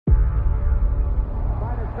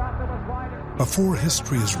Before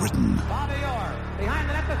history is written,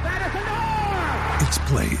 it's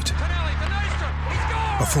played.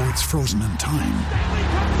 Before it's frozen in time,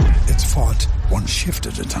 it's fought one shift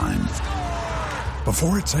at a time.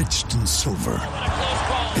 Before it's etched in silver,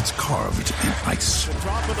 it's carved in ice.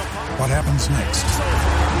 What happens next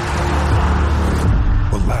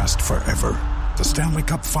will last forever. The Stanley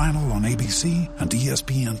Cup Final on ABC and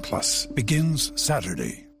ESPN Plus begins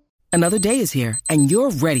Saturday. Another day is here, and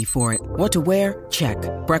you're ready for it. What to wear? Check.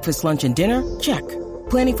 Breakfast, lunch, and dinner? Check.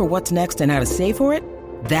 Planning for what's next and how to save for it?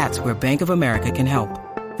 That's where Bank of America can help.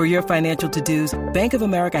 For your financial to-dos, Bank of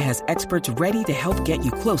America has experts ready to help get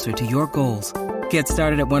you closer to your goals. Get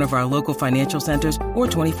started at one of our local financial centers or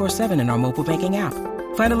 24/7 in our mobile banking app.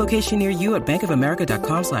 Find a location near you at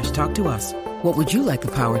bankofamerica.com/talktous. What would you like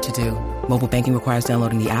the power to do? Mobile banking requires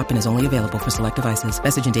downloading the app and is only available for select devices.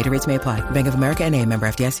 Message and data rates may apply. Bank of America N.A., member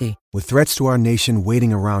FDIC. With threats to our nation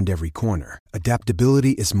waiting around every corner,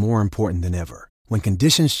 adaptability is more important than ever. When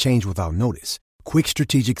conditions change without notice, quick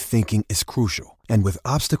strategic thinking is crucial. And with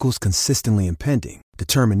obstacles consistently impending,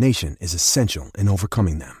 determination is essential in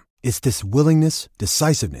overcoming them. It's this willingness,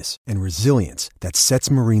 decisiveness, and resilience that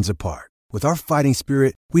sets Marines apart. With our fighting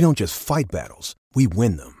spirit, we don't just fight battles, we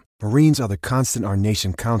win them. Marines are the constant our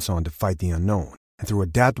nation counts on to fight the unknown. And through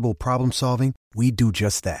adaptable problem solving, we do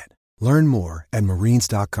just that. Learn more at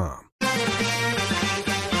marines.com.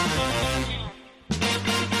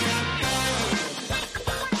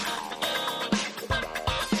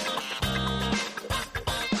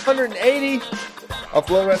 of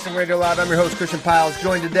Flow Wrestling Radio Live. I'm your host, Christian Piles,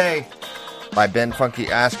 joined today by Ben Funky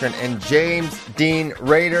Askren and James Dean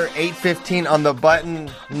Raider. 8:15 on the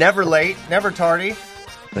button. Never late, never tardy.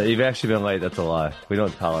 No, you've actually been late. That's a lie. We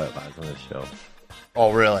don't tolerate lies on this show.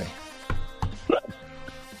 Oh, really?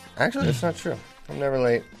 Actually, that's not true. I'm never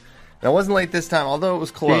late. And I wasn't late this time, although it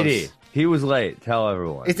was close. JD, he was late. Tell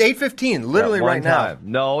everyone. It's 8:15, literally right now.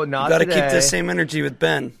 No, not today. You got to keep the same energy with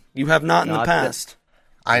Ben. You have not in the past.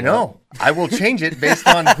 I know. I will change it based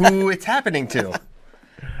on who it's happening to.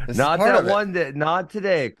 Not that one day. Not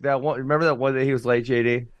today. That one. Remember that one day he was late,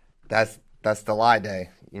 JD? That's the lie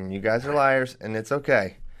day. And you guys are liars, and it's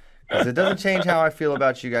okay. Because it doesn't change how I feel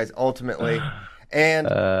about you guys ultimately. And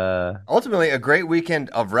ultimately, a great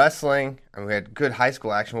weekend of wrestling. And we had good high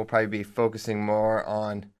school action. We'll probably be focusing more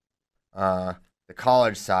on the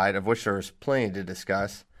college side, of which there's plenty to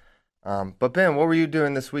discuss. But Ben, what were you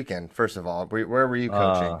doing this weekend? First of all, where were you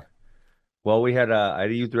coaching? Well, I had a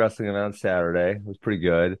youth wrestling event on Saturday. It was pretty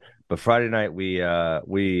good. But Friday night we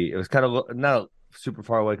it was kind of not super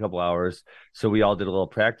far away, a couple hours. So we all did a little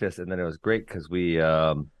practice, and then it was great because we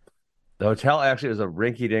the hotel actually was a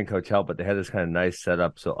rinky-dink hotel, but they had this kind of nice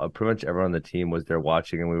setup. So pretty much everyone on the team was there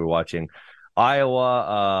watching, and we were watching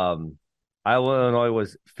Iowa. Illinois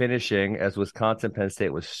was finishing as Wisconsin, Penn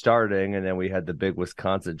State was starting, and then we had the big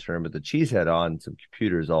Wisconsin tournament, the Cheesehead on, some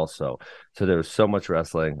computers also. So there was so much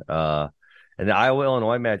wrestling. And the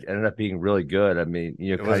Iowa-Illinois match ended up being really good. I mean,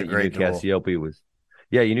 you knew Cassiope was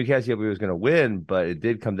going to win, but it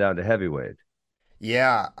did come down to heavyweight.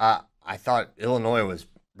 Yeah, I thought Illinois was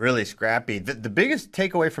really scrappy. The biggest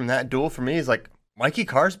takeaway from that duel for me is like Mikey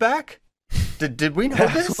Carr's back. Did we know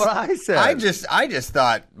this? That's what I said. I just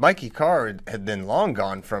thought Mikey Carr had been long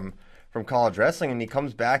gone from college wrestling, and he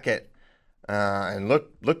comes back at and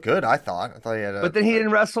looked good. I thought he had. But then he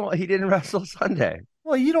didn't wrestle. He didn't wrestle Sunday.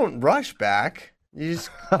 Well, you don't rush back. You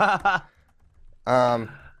just. But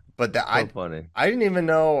funny. I didn't even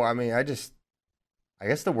know. I mean, I guess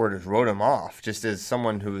the word is wrote him off, just as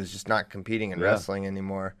someone who is just not competing in wrestling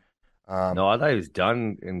anymore. No, I thought he was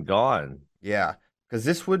done and gone. Yeah. Because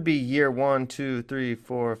this would be year 1, 2, 3,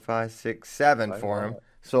 4, 5, 6, 7 for him.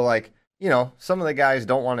 So, some of the guys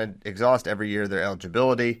don't want to exhaust every year their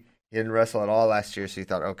eligibility. He didn't wrestle at all last year, so he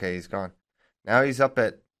thought, okay, he's gone. Now he's up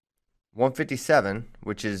at 157,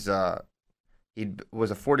 which is he was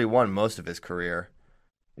a 41 most of his career.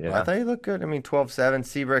 Yeah, I thought he looked good. I mean, 12-7.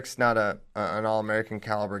 Seabrook's not an All-American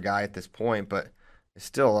caliber guy at this point, but it's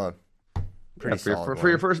still a pretty solid for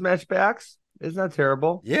your first match backs. It's not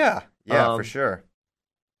terrible. Yeah, for sure.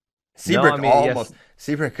 Seabrook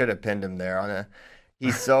Seabrook could have pinned him there.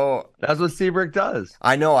 He's so. That's what Seabrook does.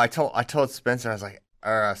 I know. I told Spencer, I was like,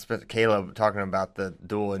 Caleb talking about the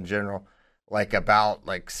duel in general, about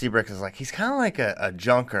Seabrook is he's kind of like a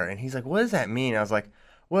junker, and he's like, what does that mean? I was like,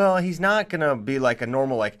 well, he's not gonna be like a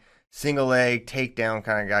normal single leg takedown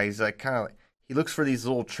kind of guy. He's he looks for these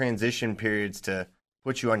little transition periods to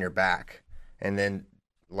put you on your back, and then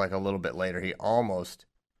a little bit later he almost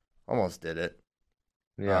did it.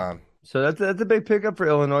 Yeah. So that's a big pickup for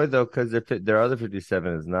Illinois though, because their other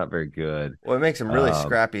 57 is not very good. Well, it makes them really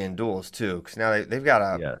scrappy in duels too, because now they've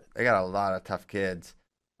got they got a lot of tough kids.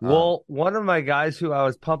 Well, one of my guys who I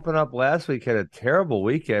was pumping up last week had a terrible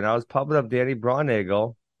weekend. I was pumping up Danny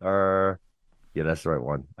Braunagel, yeah, that's the right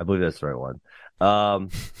one. I believe that's the right one.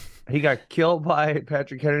 He got killed by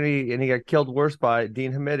Patrick Kennedy, and he got killed worse by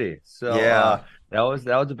Dean Hamidi. So yeah, that was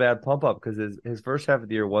a bad pump up because his first half of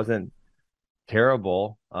the year wasn't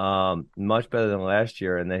terrible, much better than last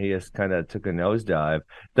year, and then he just kind of took a nosedive.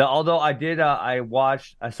 Although I did, I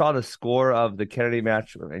saw the score of the Kennedy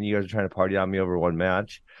match, and you guys are trying to party on me over one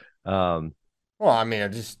match. Well, I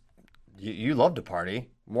mean, you love to party.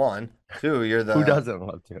 1, 2, you're the who doesn't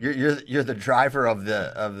love to? You're the driver of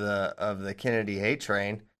the Kennedy hate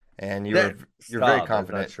train, and you're very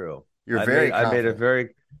confident. That's not true. I made a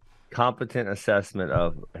very competent assessment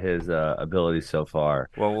of his ability so far.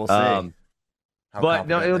 Well, we'll see. But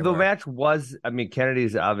no, the match was. I mean,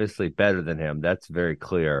 Kennedy's obviously better than him. That's very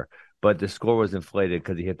clear. But the score was inflated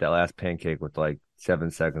because he hit that last pancake with like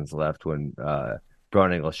 7 seconds left when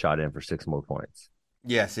Braunagel shot in for 6 more points.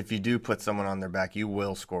 Yes, if you do put someone on their back, you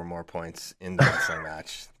will score more points in the wrestling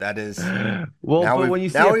match. That is well.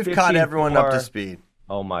 Now we've caught everyone up to speed.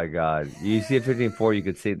 Oh my God! You see a 15-4, you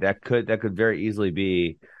could see that could very easily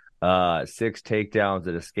be 6 takedowns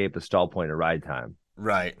that escape the stall point of ride time.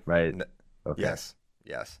 Right. Okay.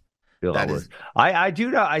 Yes. I do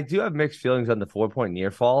have mixed feelings on the 4-point near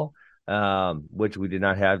fall, which we did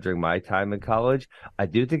not have during my time in college. I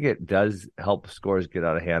do think it does help scores get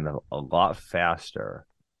out of hand a lot faster.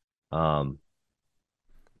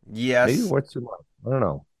 Yes. Maybe what's too much? I don't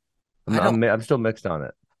know. I'm still mixed on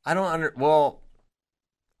it. I don't well,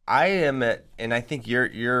 I am and I think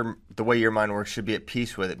you're the way your mind works should be at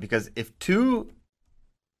peace with it, because if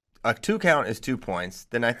a 2 count is 2 points,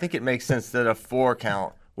 then I think it makes sense that a 4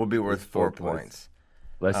 count will be worth 4 points.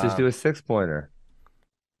 Let's just do a 6-pointer.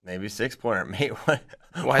 Maybe 6-pointer. Mate,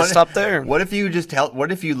 why stop there? What if you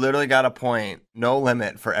what if you literally got a point, no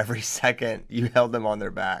limit, for every second you held them on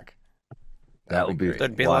their back? That would be great.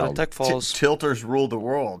 There'd be wild. A lot of tech falls. Tilters rule the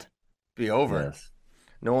world. Be over. Yes.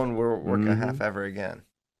 No one will work a half ever again.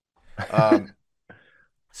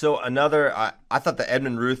 So another, I thought the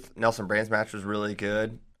Edmund Ruth Nelson Brands match was really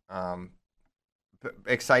good.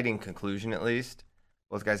 Exciting conclusion, at least.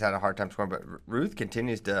 Both guys had a hard time scoring, but Ruth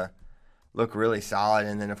continues to look really solid.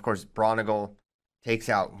 And then, of course, Braunagel takes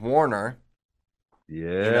out Warner.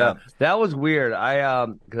 Yeah, that was weird. I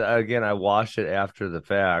watched it after the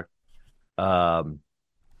fact.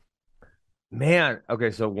 Man,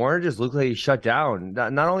 okay, so Warner just looked like he shut down.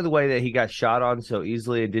 Not only the way that he got shot on so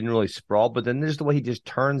easily and didn't really sprawl, but then just the way he just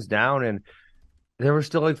turns down, and there were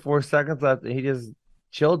still like 4 seconds left, and he just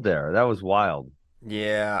chilled there. That was wild.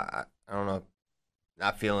 Yeah, I don't know.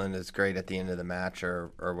 Not feeling as great at the end of the match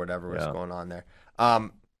or whatever was going on there.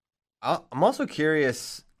 I'm also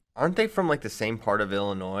curious, aren't they from like the same part of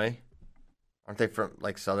Illinois? Aren't they from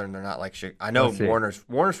like Southern? They're not like I know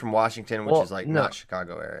Warner's from Washington, which is like not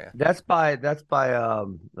Chicago area. That's by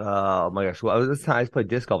oh my gosh, well, this time I played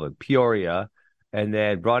disc golf in Peoria, and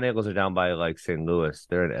then Braunagels are down by like St. Louis.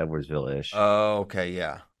 They're in Edwardsville-ish. Oh, okay,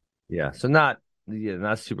 yeah. So not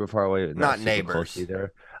super far away, not super neighbors close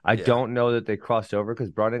either. I don't know that they crossed over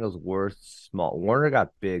because Braunagels were small. Warner got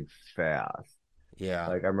big fast. Yeah,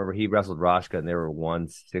 like I remember he wrestled Roshka, and they were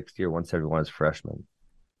 160 or 171 as freshmen.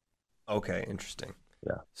 Okay, interesting.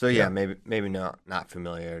 Yeah. So maybe not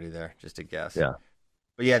familiarity there, just a guess. Yeah.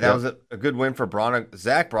 But yeah, that was a good win for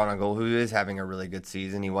Zach Braunagel, who is having a really good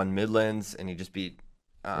season. He won Midlands, and he just beat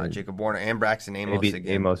Jacob Warner and Braxton Amos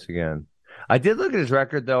again. Amos again. I did look at his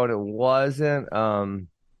record though, and it wasn't.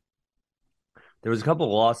 There was a couple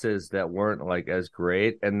of losses that weren't like as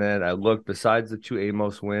great, and then I looked besides the 2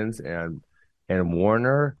 Amos wins and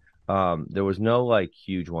Warner. There was no like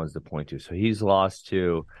huge ones to point to. So he's lost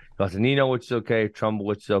to Nino, which is okay, Trumbull,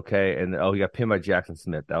 which is okay, and he got pinned by Jackson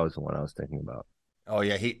Smith. That was the one I was thinking about. Oh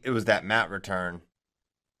yeah, it was that mat return.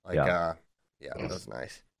 Like that was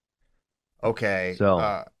nice. Okay.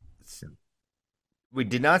 So we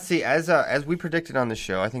did not see as we predicted on the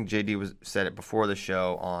show. I think JD said it before the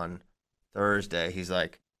show on Thursday. He's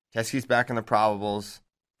like, Teskey's back in the probables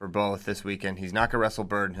for both this weekend. He's not gonna wrestle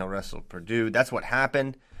Bird, and he'll wrestle Purdue. That's what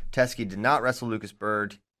happened. Teskey did not wrestle Lucas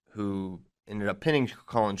Bird, who ended up pinning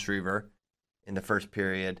Colin Shriver in the first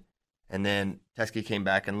period. And then Teskey came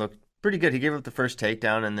back and looked pretty good. He gave up the first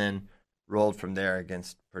takedown and then rolled from there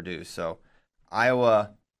against Purdue. So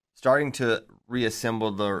Iowa starting to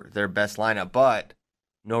reassemble their best lineup, but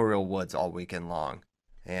no real Woods all weekend long.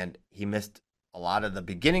 And he missed a lot of the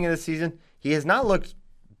beginning of the season. He has not looked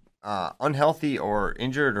unhealthy or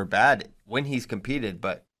injured or bad when he's competed,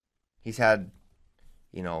 but he's had,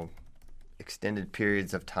 extended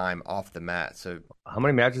periods of time off the mat. So how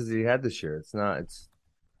many matches has he had this year? It's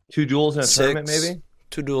 2 duels in a tournament, maybe?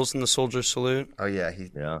 2 duels in the Soldier Salute. Oh yeah,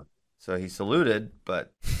 So he saluted,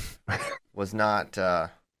 but was not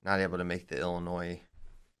able to make the Illinois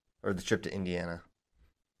or the trip to Indiana.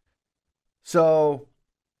 So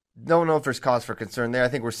don't know if there's cause for concern there. I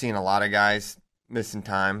think we're seeing a lot of guys missing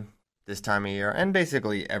time this time of year, and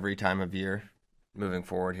basically every time of year moving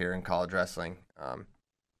forward here in college wrestling.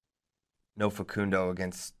 No Facundo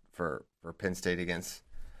for Penn State against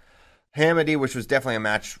Hamady, which was definitely a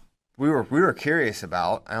match we were curious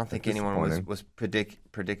about. I don't think anyone was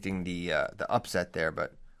predicting the upset there,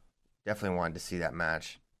 but definitely wanted to see that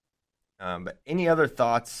match. But any other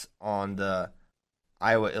thoughts on the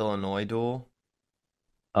Iowa-Illinois duel?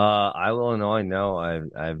 Iowa-Illinois,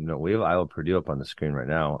 no. We have Iowa-Purdue up on the screen right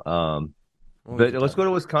now. But let's go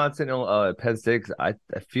to Wisconsin, Penn State. 'Cause I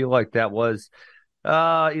feel like that was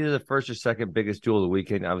either the first or second biggest duel of the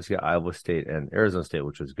weekend. Obviously, Iowa State and Arizona State,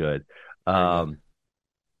 which was good. Penn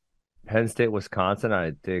State, Wisconsin,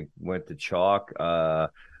 I think went to chalk.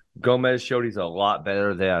 Gomez showed he's a lot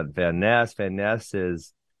better than Van Ness. Van Ness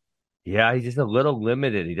is, he's just a little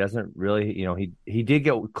limited. He doesn't really, he did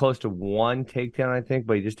get close to 1 takedown, I think,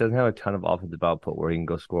 but he just doesn't have a ton of offensive output where he can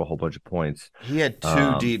go score a whole bunch of points. He had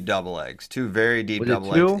 2 deep double legs, 2 very deep double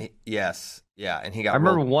legs. Yes, yeah, and he got. I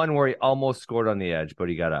remember one where he almost scored on the edge, but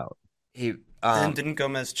he got out. And didn't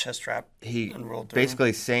Gomez chest wrap and roll through?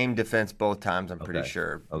 Basically same defense both times, I'm pretty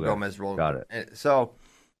sure. Okay. Gomez rolled. Got it. So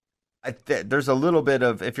there's a little bit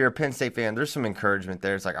of, if you're a Penn State fan, there's some encouragement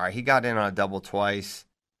there. It's like, all right, he got in on a double twice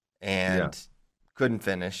and couldn't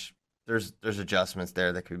finish. There's adjustments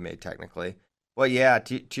there that could be made technically. Well, yeah,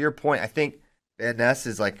 to your point, I think Van Ness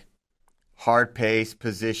is like hard pace,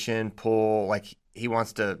 position, pull. Like he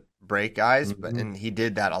wants to break guys, and he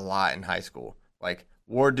did that a lot in high school. Like,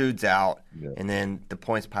 wore dudes out, and then the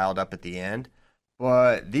points piled up at the end.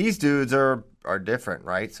 But these dudes are different,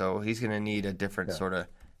 right? So he's going to need a different sort of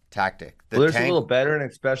tactic. There's a little better, and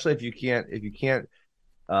especially if you can't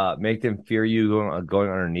make them fear you going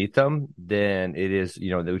underneath them, then it is, we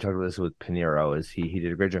talked about this with Pinheiro, is he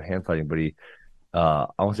did a great job hand fighting, but he I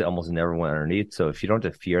won't say almost never went underneath. So if you don't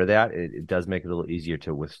have to fear that, it does make it a little easier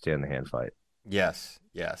to withstand the hand fight. Yes.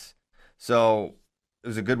 So it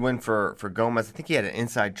was a good win for Gomez. I think he had an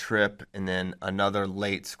inside trip and then another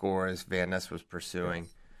late score as Van Ness was pursuing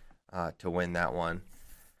to win that one.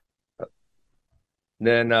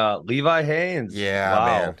 Then Levi Haynes. Yeah, wow.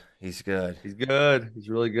 Man. He's good. He's good. He's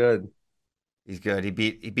really good. He's good. He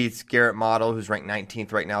beats Garrett Model, who's ranked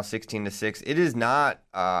 19th right now, 16-6. It is not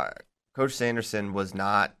Coach Sanderson has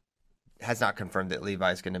not confirmed that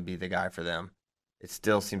Levi's going to be the guy for them. It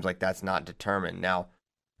still seems like that's not determined. Now,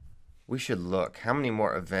 we should look. How many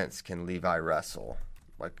more events can Levi wrestle?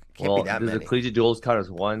 Like, can't be that many. Does the collegiate duels count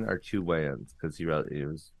as 1 or 2 weigh-ins? Because it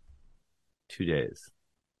was 2 days.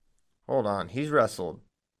 Hold on. He wrestled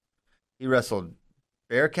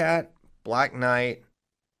Bearcat, Black Knight,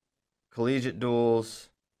 collegiate duels.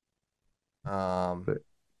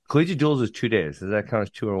 Collegiate duels is 2 days. Does that count as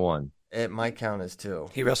 2 or 1? It might count as 2.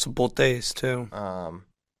 He wrestled both days too.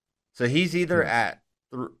 So he's either at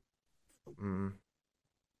at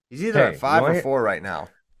 5 or 4 right now.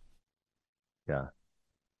 Yeah.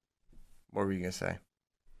 What were you gonna say?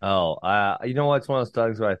 Oh, you know what? It's one of those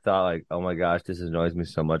things where I thought, like, oh my gosh, this annoys me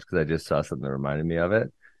so much because I just saw something that reminded me of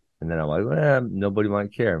it, and then I'm like, well, nobody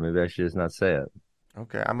might care. Maybe I should just not say it.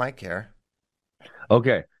 Okay, I might care.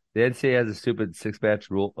 Okay, the NCAA has a stupid 6-match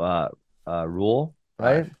rule, right?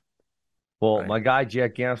 Well, Right. My guy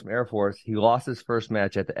Jack Gams from Air Force, he lost his first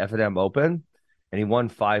match at the F&M Open, and he won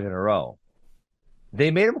 5 in a row. They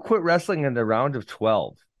made him quit wrestling in the round of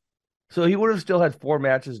 12, so he would have still had 4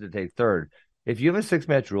 matches to take third. If you have a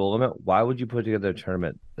 6-match rule limit, why would you put together a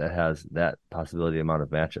tournament that has that possibility amount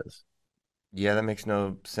of matches? Yeah, that makes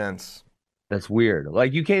no sense. That's weird.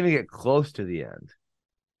 Like, you can't even get close to the end.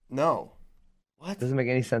 No. It What? doesn't make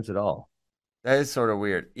any sense at all. That is sort of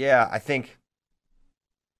weird. Yeah, I think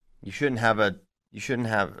you shouldn't have a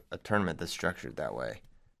tournament that's structured that way.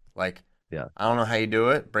 Like, Yeah. I don't know how you do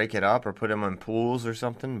it. Break it up or put them in pools or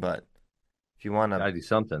something. But if you want Gotta to, do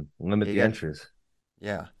something. Limit the entries.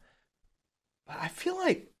 yeah. But I feel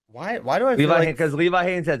like why do I feel like Because Levi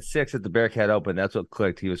Haynes had 6 at the Bearcat Open. That's what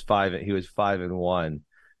clicked. He was 5 and 1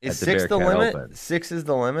 is at the 6 the Bearcat limit? Open. 6 is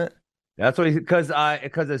the limit. That's what because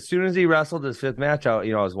as soon as he wrestled his 5th match, I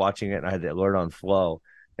was watching it and I had the alert on Flow,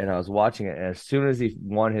 and I was watching it, and as soon as he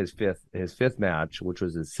won his fifth match, which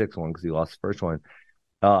was his 6th one because he lost the first one,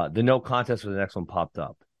 the no contest for the next one popped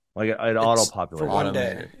up. Like it auto populated for one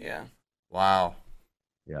day. Automated. Yeah. Wow.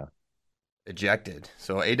 Yeah. Ejected.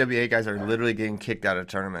 So AWA guys are literally getting kicked out of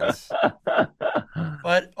tournaments.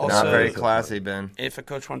 But also, Not very classy, Ben. if a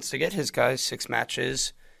coach wants to get his guys 6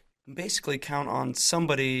 matches, you can basically count on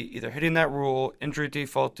somebody either hitting that rule, injury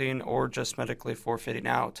defaulting, or just medically forfeiting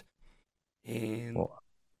out. And Well,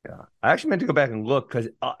 yeah, I actually meant to go back and look because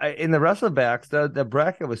in the rest of the backs, the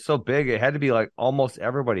bracket was so big, it had to be like almost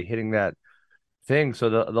everybody hitting that thing. So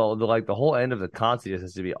the whole end of the contest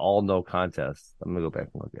has to be all no contest. I'm gonna go back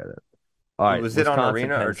and look at it. All right, Was it on Wisconsin,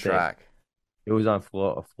 arena or Penn State. track? It was on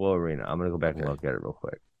Flow Arena. I'm gonna go back and Okay. look at it real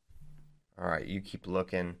quick. All right, you keep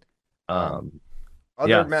looking. Other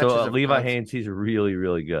Other matches. So of Levi cons- Haynes, he's really,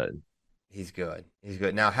 really good. He's good. He's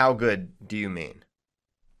good. Now, how good do you mean?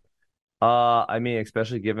 I mean,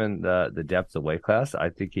 especially given the depth of weight class, I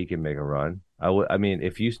think he can make a run. I mean,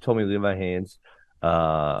 if you told me Levi Haynes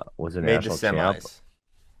was a Made the national champ, semis.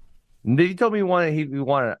 if you told me he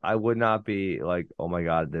won it, I would not be like, oh my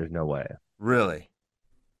God, there's no way. Really?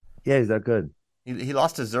 Yeah, he's that good. He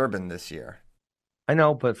lost to Zurban this year. I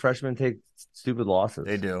know, but freshmen take stupid losses.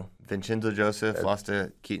 They do. Vincenzo Joseph lost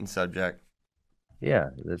to Keaton Subject. Yeah,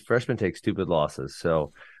 the freshmen take stupid losses.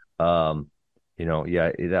 So, yeah,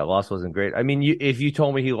 that loss wasn't great. I mean, if you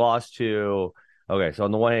told me he lost to, okay, so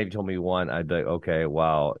on the one hand, if you told me he won, I'd be like, okay,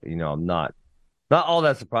 wow, I'm not all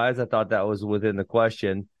that surprised. I thought that was within the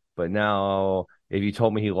question. But now, if you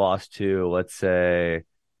told me he lost to, let's say,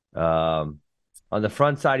 on the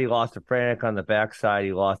front side, he lost to Franek. On the back side,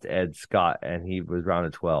 he lost to Ed Scott, and he was round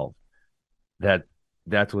of 12.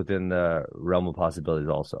 That's within the realm of possibilities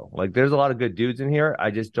also. Like, there's a lot of good dudes in here.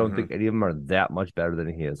 I just don't think any of them are that much better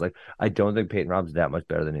than he is. Like, I don't think Peyton Robb's that much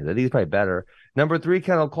better than he is. I think he's probably better. Number 3,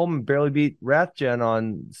 Kendall Coleman barely beat Rathjen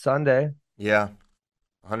on Sunday. Yeah,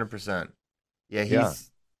 100%. Yeah,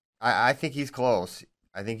 I think he's close.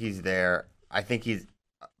 I think he's there. I think he's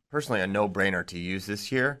personally a no-brainer to use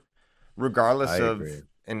this year, regardless of agree.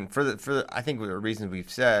 And for the I think the reasons we've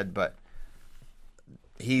said, but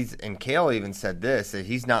and Kale even said this, that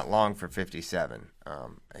he's not long for 57.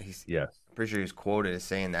 He's Yes. pretty sure he was quoted as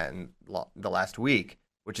saying that in the last week,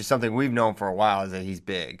 which is something we've known for a while, is that he's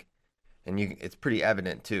big, and it's pretty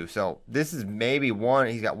evident too. So this is maybe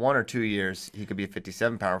he's got 1 or 2 years he could be a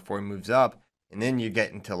 57 pounder before he moves up, and then you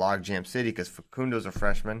get into Logjam City because Facundo's a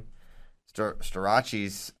freshman,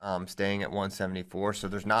 Starachi's staying at 174, so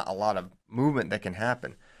there's not a lot of movement that can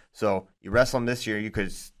happen. So you wrestle him this year, you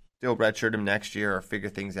could still redshirt him next year or figure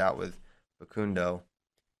things out with Facundo.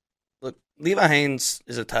 look, Levi Haynes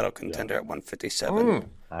is a title contender at 157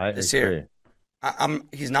 this year.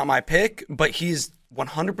 He's not my pick, but he's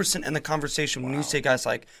 100% in the conversation when you say guys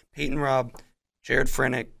like Peyton Robb, Jared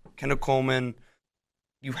Franek, Kendall Coleman.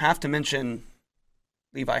 You have to mention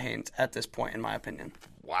Levi Haynes at this point, in my opinion.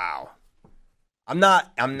 Wow. I'm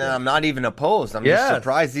not even opposed. I'm just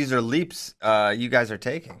surprised these are leaps you guys are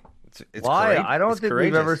taking. It's Why? great. I don't It's think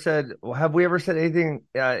courageous. we've ever said. Have we ever said anything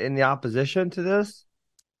in the opposition to this?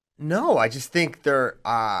 No, I just think they're.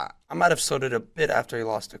 I might have sold it a bit after he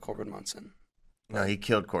lost to Corbin Munson. No, he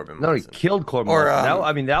killed Corbin. No, he Munson. killed Corbin. Or,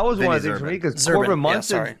 Munson. That was one of the Vinny things for me because Zurban. Corbin Yeah, Munson's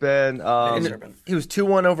sorry. been. Zurban. He was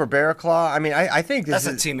 2-1 over Barraclaw. I mean, I think this That's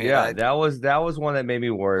a is. teammate. Yeah, that was one that made me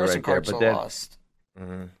worry Carson right there. Carpso But then lost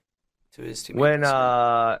Mhm. to his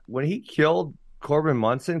teammate. when he killed Corbin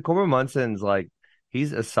Munson's like,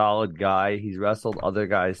 he's a solid guy. He's wrestled other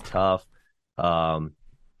guys tough.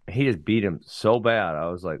 He just beat him so bad. I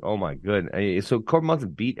was like, oh my goodness. So Corbin Munson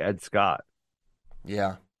beat Ed Scott.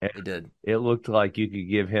 Yeah, he did. It looked like you could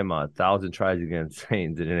give him 1,000 tries against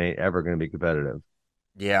Haynes, and it ain't ever going to be competitive.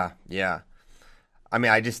 Yeah. I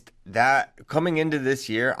mean, that coming into this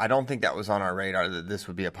year, I don't think that was on our radar that this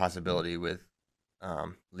would be a possibility with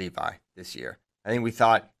Levi this year. I think we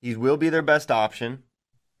thought he will be their best option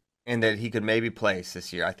and that he could maybe place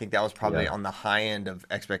this year. I think that was probably on the high end of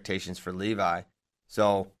expectations for Levi.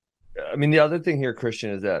 So, I mean, the other thing here,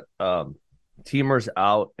 Christian, is that Teamer's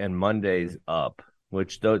out and Monday's up,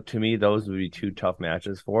 which to me, those would be 2 tough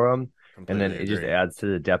matches for him. And then it just adds to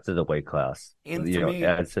the depth of the weight class. And for me,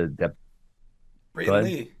 adds to the depth. Brayton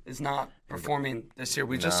Lee is not performing this year.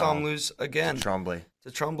 We just saw him lose again to Trombley.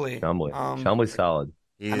 Chumbley's solid.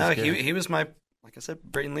 He I know is good. he was my, like I said,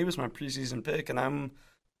 Brayton Lee was my preseason pick, and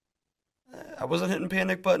I wasn't hitting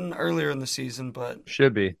panic button earlier in the season, but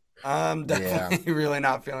Should be. I'm definitely really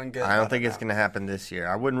not feeling good. I don't think it's going to happen this year.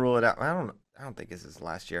 I wouldn't rule it out. I don't think this is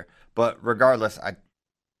last year. But regardless,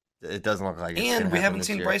 it doesn't look like it's going to happen. And we haven't this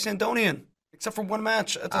seen year. Bryce Andonian except for one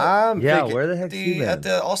match at the, Where the heck's he been? at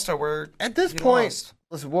the All Star where At this he point, lost.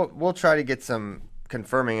 listen, we'll try to get some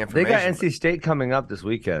confirming They information. got NC State coming up this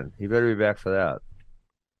weekend. He better be back for that.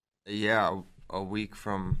 Yeah, a week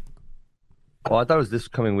from. Oh, I thought it was this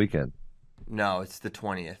coming weekend. No, it's the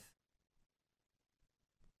 20th.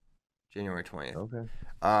 January 20th.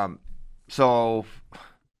 Okay. So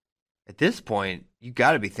at this point, you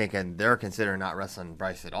got to be thinking they're considering not wrestling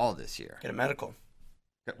Bryce at all this year. Get a medical.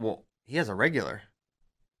 Well, he has a regular.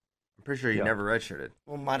 I'm pretty sure he never redshirted.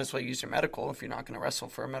 Well, might as well use your medical if you're not going to wrestle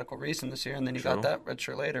for a medical reason this year, and then you got that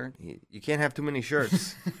redshirt later. You can't have too many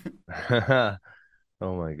shirts. Oh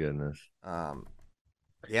my goodness.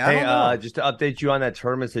 Yeah. Hey, just to update you on that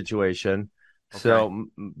tournament situation. Okay. So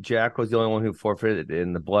Jack was the only one who forfeited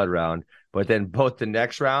in the blood round, but then both the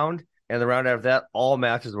next round and the round after that, all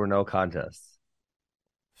matches were no contests.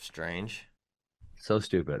 Strange. So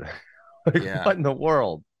stupid. What in the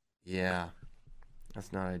world? Yeah.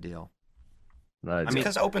 That's not ideal. I mean,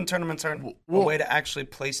 because open tournaments aren't a way to actually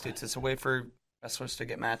place dudes. It's a way for wrestlers to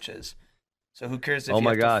get matches. So who cares if you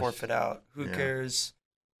have to forfeit out? Who cares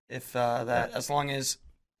if as long as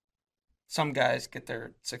some guys get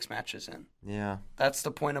their 6 matches in. Yeah. That's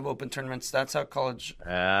the point of open tournaments. That's how college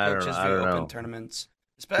coaches view open tournaments,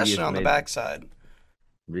 especially on the backside.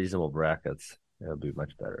 Reasonable brackets. That would be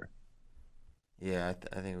much better. Yeah,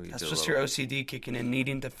 I think we could That's just your OCD kicking in,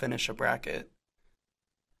 needing to finish a bracket.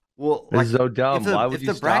 Well, this is so dumb. Why would you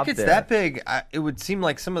stop if the bracket's there? that big, it would seem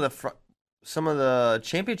like some of the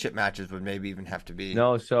championship matches would maybe even have to be.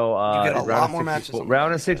 No, so you get a lot more matches.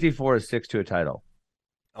 Round of 64 is 6 to a title.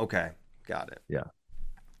 Okay, got it. Yeah.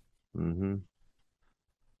 Mm-hmm.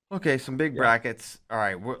 Okay, some big brackets. All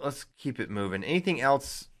right, let's keep it moving. Anything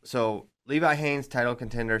else? So Levi Haynes, title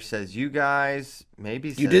contender, says you guys maybe.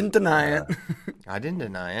 You didn't deny it. I didn't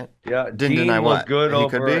deny it. Yeah, didn't Dean deny was what good he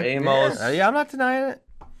over could be. Amos. Yeah, I'm not denying it.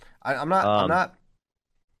 I'm not.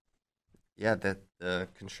 Yeah, the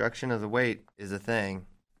construction of the weight is a thing.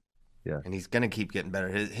 Yeah, and he's gonna keep getting better.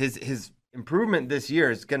 His improvement this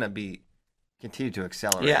year is gonna continue to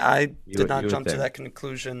accelerate. Yeah, I did not jump to that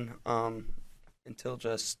conclusion until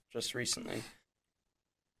just recently.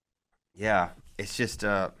 Yeah, it's just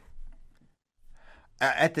at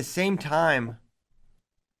the same time,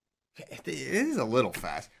 it is a little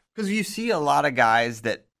fast because you see a lot of guys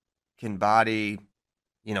that can body.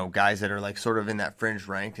 Guys that are like sort of in that fringe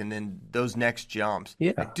rank, and then those next jumps.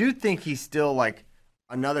 Yeah. I do think he's still like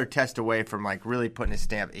another test away from like really putting his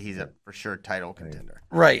stamp. He's a for sure title contender.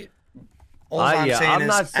 Right. All I'm saying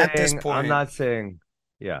is at this point. I'm not saying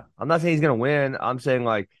he's gonna win. I'm saying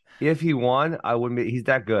like if he won, I wouldn't be. He's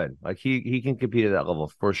that good. Like he can compete at that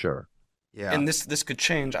level for sure. Yeah. And this could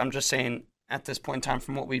change. I'm just saying at this point in time,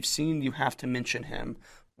 from what we've seen, you have to mention him.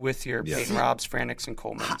 With your Peyton Robs, Franix, and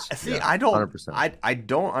Coleman's. See, I don't 100%. I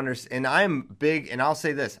don't understand. And I'm big, and I'll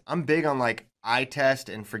say this. I'm big on, like, eye test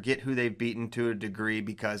and forget who they've beaten to a degree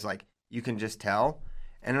because, like, you can just tell.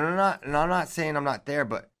 And I'm not saying I'm not there,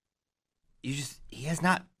 but he has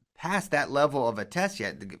not passed that level of a test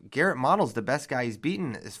yet. Garrett Model's the best guy he's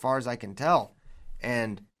beaten as far as I can tell.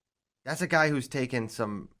 And that's a guy who's taken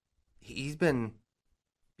he's been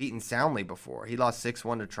beaten soundly before. He lost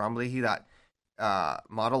 6-1 to Trombley. He got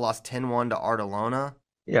Model lost 10-1 to Artelona.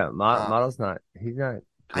 Yeah, Model's not. He's not.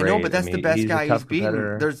 Great. I know, but that's the best guy he's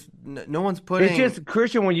beaten. There's no one's putting. It's just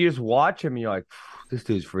Christian when you just watch him, you're like, this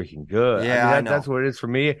dude's freaking good. Yeah, I know. That's what it is for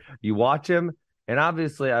me. You watch him, and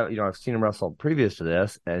obviously, I've seen him wrestle previous to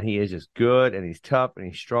this, and he is just good, and he's tough, and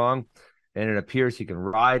he's strong, and it appears he can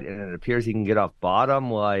ride, and it appears he can get off bottom.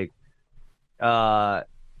 Like,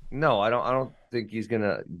 no, I don't think he's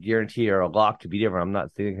gonna guarantee or a lock to beat everyone. I'm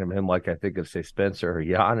not thinking of him like I think of say Spencer or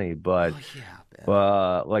Yanni, but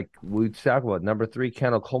like we talk about number 3,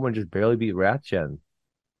 Kendall Coleman just barely beat Rathjen.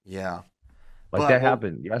 Yeah, like that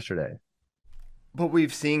happened yesterday. But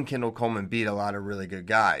we've seen Kendall Coleman beat a lot of really good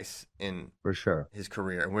guys in for sure his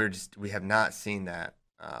career, and we have not seen that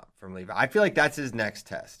from Levi. I feel like that's his next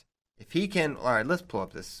test. If he can, all right, let's pull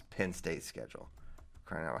up this Penn State schedule.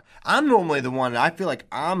 I'm normally the one. I feel like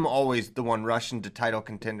I'm always the one rushing to title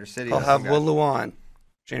contender city. I'll have Will Luan,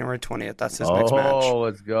 January 20th. That's his next match. Oh,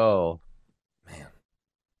 let's go, man!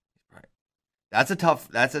 Right, that's a tough.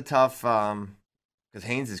 Because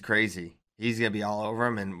Haynes is crazy. He's gonna be all over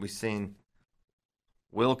him, and we've seen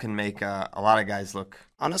Will can make a lot of guys look.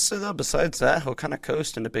 Honestly, though, besides that, he'll kind of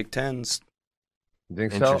coast into Big Tens. You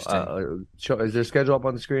think so? Is their schedule up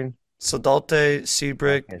on the screen? Sodalte,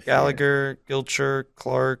 Seabrick, Gallagher, Gilcher,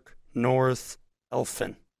 Clark, North,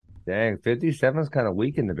 Elfin. Dang, 57 is kind of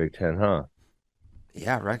weak in the Big Ten, huh?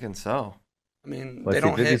 Yeah, I reckon so. I mean, they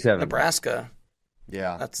don't hit Nebraska.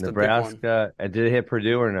 Yeah, that's Nebraska. The big one. And did it hit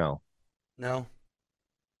Purdue or no? No.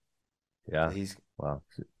 Yeah. Wow.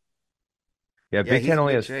 Yeah, Big Ten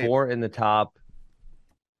only has 4 in the top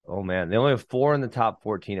Oh man, they only have 4 in the top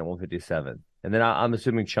 14 at 157, and then I'm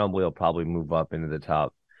assuming Chumbley will probably move up into the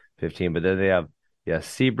top 15. But then they have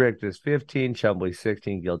Seabrick is 15, Chumbley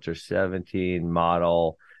 16, Gilcher 17,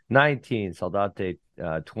 Model 19, Saldate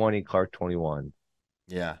 20, Clark 21.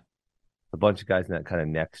 Yeah, a bunch of guys in that kind of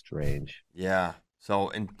next range. Yeah.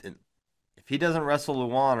 So if he doesn't wrestle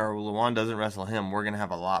Lewan or Lewan doesn't wrestle him, we're gonna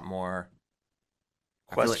have a lot more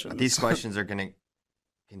questions. Like these questions are gonna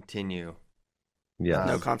continue. Yeah.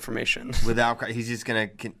 No confirmation. He's just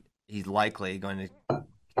gonna. He's likely going to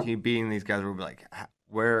keep beating these guys. We'll be like,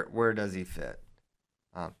 where does he fit?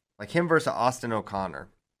 Like him versus Austin O'Connor.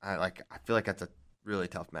 I feel like that's a really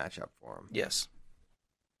tough matchup for him. Yes.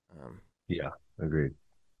 Yeah, agreed.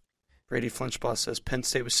 Brady Flinchbaugh says Penn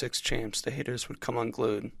State was 6 champs. The haters would come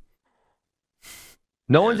unglued.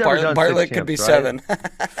 No one's ever done Bartlett 6 could be champs,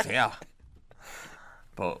 right? 7. Yeah.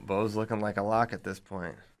 Bo's looking like a lock at this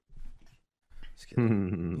point.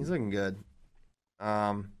 He's looking good.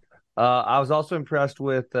 I was also impressed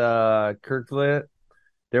with Kirkland.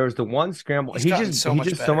 There was the one scramble. He's so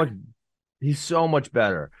much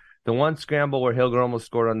better. The one scramble where Hilger almost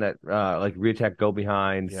scored on that re-attack, go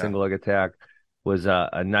behind, single leg attack was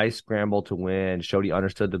a nice scramble to win. Showed he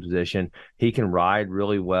understood the position. He can ride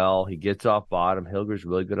really well. He gets off bottom. Hilger's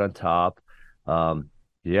really good on top.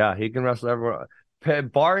 He can wrestle everyone.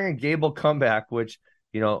 Barring a Gable comeback, which,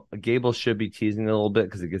 Gable should be teasing a little bit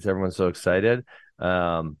because it gets everyone so excited.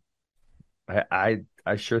 I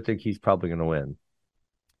sure think he's probably going to win.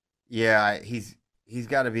 Yeah, he's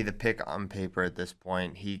got to be the pick on paper at this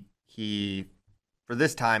point. He for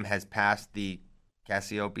this time has passed the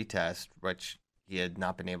Cassiope test, which he had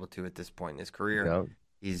not been able to at this point in his career. Yep.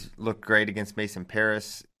 He's looked great against Mason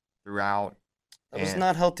Paris throughout. That was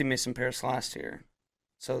not healthy Mason Paris last year.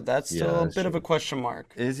 So that's still a bit of a question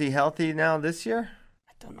mark. Is he healthy now this year?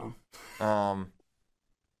 I don't know.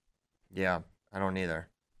 Yeah, I don't either.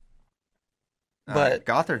 But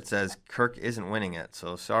Gothard says Kirk isn't winning it,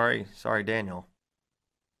 so sorry, Daniel.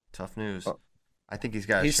 Tough news. I think he's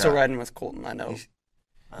got. He's still riding with Colton. I know.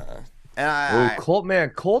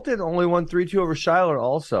 Colton only won 3-2 over Schuyler.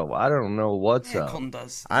 Also, I don't know what's up. Colton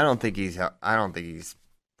does. I don't think he's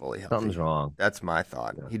fully healthy. Something's wrong. That's my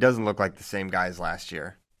thought. Yeah. He doesn't look like the same guy as last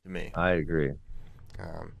year to me. I agree.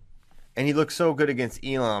 And he looked so good against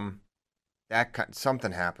Elam.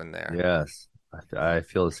 Something happened there. Yes, I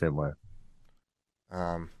feel the same way.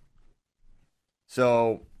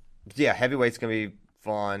 So, yeah, heavyweight's going to be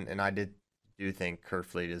fun, and I do think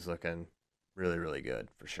Kerfleet is looking really, really good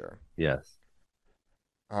for sure. Yes.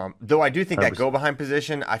 Though I do think 100%. that go-behind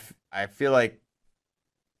position, I feel like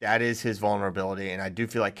that is his vulnerability, and I do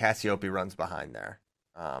feel like Cassiope runs behind there.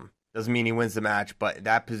 Doesn't mean he wins the match, but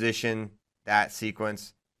that position, that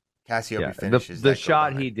sequence, Cassiope finishes. The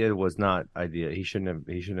shot he did was not ideal. He shouldn't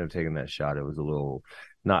have taken that shot. It was a little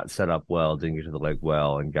not set up well, didn't get to the leg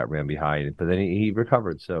well, and got ran behind it. But then he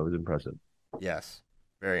recovered, so it was impressive. Yes,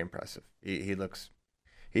 very impressive. He looks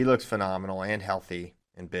phenomenal and healthy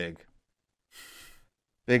and big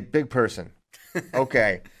person.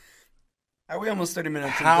 Okay. Are we almost 30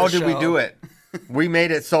 minutes? How did we do it? We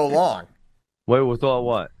made it so long. Wait, with all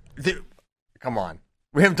what? Come on.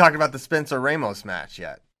 We haven't talked about the Spencer Ramos match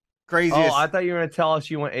yet. Craziest. Oh, I thought you were going to tell us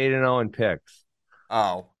you went 8-0 in picks.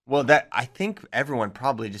 Oh, well, I think everyone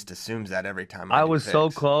probably just assumes that every time I was picks. So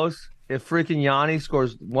close. If freaking Yanni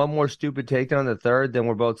scores one more stupid takedown in the third, then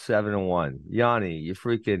we're both 7-1. Yanni, you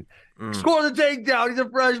freaking score the takedown. He's a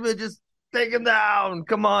freshman. Just take him down.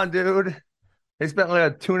 Come on, dude. They spent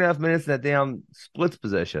like 2.5 minutes in that damn splits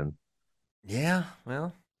position. Yeah,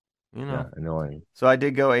 well, Yeah, annoying. So I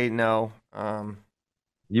did go 8-0.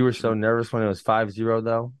 You were so nervous when it was 5-0,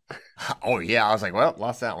 though? Oh, yeah. I was like, well,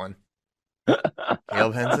 lost that one.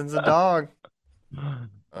 Caleb Henson's a dog.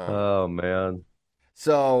 Oh, man.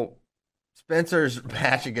 So Spencer's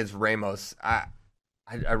match against Ramos, I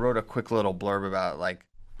wrote a quick little blurb about it,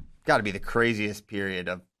 got to be the craziest period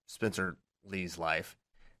of Spencer Lee's life.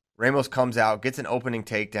 Ramos comes out, gets an opening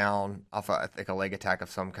takedown off a leg attack of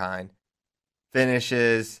some kind,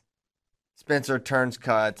 finishes. Spencer turns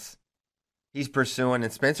cuts. He's pursuing,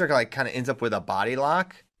 and Spencer kind of ends up with a body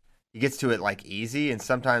lock. He gets to it easy, and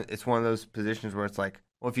sometimes it's one of those positions where it's like,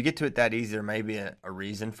 well, if you get to it that easy, there may be a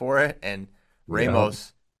reason for it. And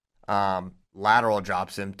Ramos lateral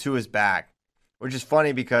drops him to his back, which is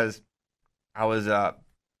funny because I was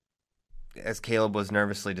as Caleb was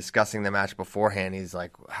nervously discussing the match beforehand, he's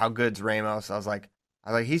like, how good's Ramos? I was like,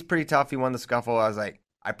 he's pretty tough. He won the scuffle. I was like,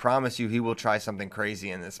 I promise you he will try something crazy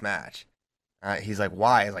in this match. He's like,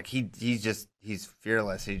 why? Like he's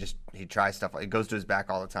fearless. He tries stuff. It goes to his back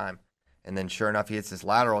all the time. And then sure enough, he hits this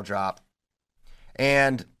lateral drop.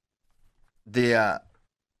 And the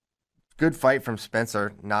good fight from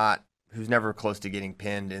Spencer, who's never close to getting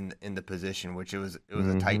pinned in the position, which it was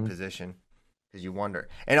a tight position because you wonder.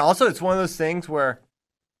 And also, it's one of those things where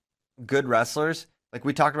good wrestlers, like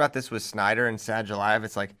we talked about this with Snyder and Sadulayev,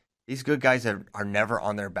 it's like these good guys are never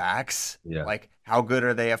on their backs. Yeah. Like, how good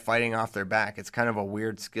are they at fighting off their back? It's kind of a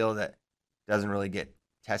weird skill that doesn't really get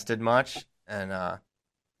tested much. And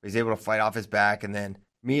he's able to fight off his back, and then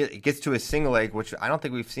it gets to his single leg, which I don't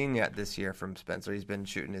think we've seen yet this year from Spencer. He's been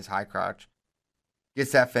shooting his high crotch.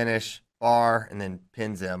 Gets that finish, bar, and then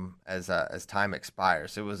pins him as time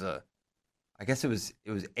expires. It was I guess it was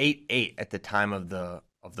 8-8 at the time of the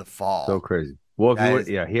fall. So crazy. Well,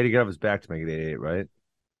 he had to get off his back to make it 8-8, right?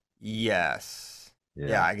 Yes.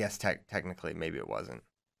 Yeah, I guess technically maybe it wasn't.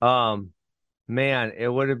 Man, it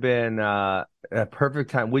would have been a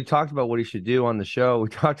perfect time. We talked about what he should do on the show. We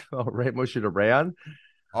talked about Ramos should have ran.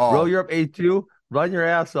 Bro, you're up 8-2. Run your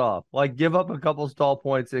ass off. Like, give up a couple stall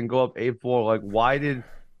points and go up 8-4. Like,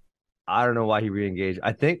 I don't know why he re-engaged.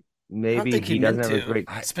 I think maybe he doesn't have a great.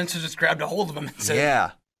 Spencer just grabbed a hold of him and said,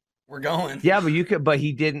 "Yeah, we're going." Yeah, but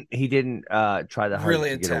he didn't try the hard really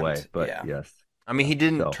to get away. But yeah. Yes. I mean, he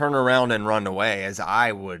didn't turn around and run away as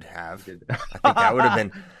I would have. I think that would have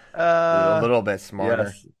been a little bit smarter.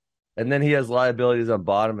 Yes. And then he has liabilities on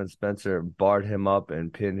bottom, and Spencer barred him up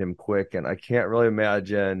and pinned him quick. And I can't really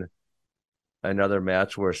imagine another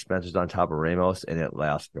match where Spencer's on top of Ramos and it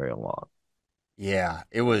lasts very long. Yeah,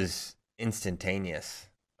 it was instantaneous.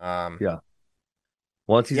 Yeah.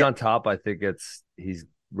 Once he's on top, I think he's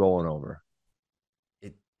rolling over.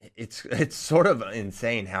 It's sort of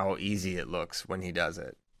insane how easy it looks when he does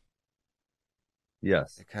it.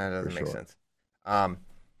 Yes. It kind of doesn't make sense.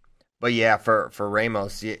 But yeah, for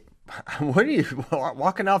Ramos, what are you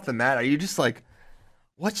walking off the mat? Are you just like,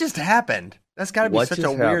 what just happened? That's got to be such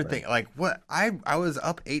a weird thing. Like, what? I was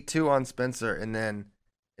up 8-2 on Spencer and then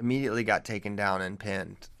immediately got taken down and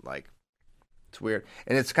pinned. Like, it's weird.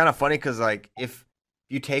 And it's kind of funny because, like, if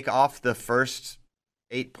you take off the first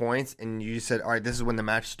 8 points and you said, all right, this is when the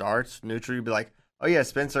match starts, neutral, you'd be like, oh yeah,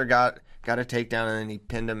 Spencer got a takedown and then he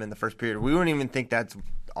pinned him in the first period. We wouldn't even think that's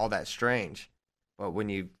all that strange. But when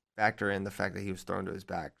you factor in the fact that he was thrown to his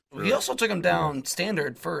back. He also took him down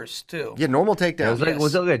standard first, too. Yeah, normal takedown.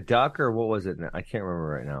 Was it like a duck or what was it? I can't remember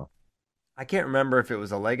right now. I can't remember if it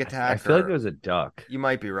was a leg attack. I feel like it was a duck. You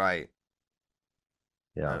might be right.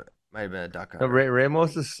 Yeah. Might have been a duck. No,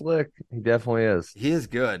 Ramos is slick. He definitely is. He is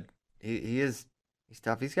good. He's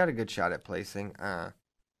tough. He's got a good shot at placing.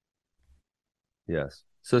 Yes.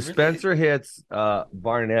 So Spencer hits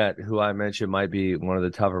Barnett, who I mentioned might be one of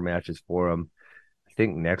the tougher matches for him. I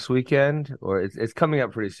think next weekend, or it's coming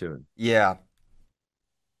up pretty soon. Yeah.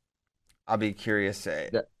 I'll be curious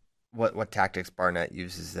what tactics Barnett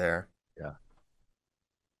uses there.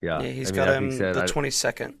 Yeah. He's got him the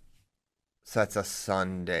 22nd. So that's a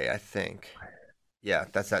Sunday, I think. Yeah,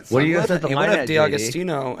 that's that Sunday. What do you guys have the He line would have at,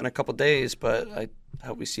 D'Agostino in a couple days, but I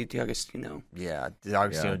hope we see D'Agostino. Yeah,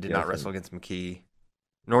 D'Agostino did not wrestle against McKee.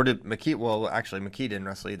 Nor did McKee. Well, actually, McKee didn't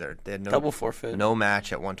wrestle either. They had double forfeit. No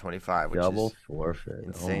match at 125, which double is forfeit.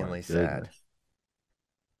 Insanely sad.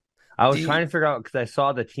 I was trying to figure out because I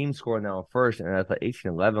saw the team score now first, and I thought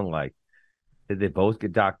 18-11. Like, did they both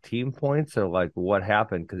get docked team points, or like what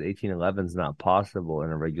happened? Because 18-11 is not possible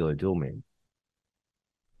in a regular dual meet.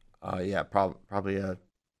 Yeah, probably a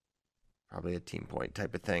team point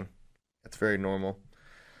type of thing. That's very normal.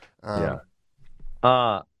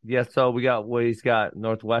 Yeah, so he's got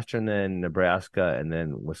Northwestern, then Nebraska, and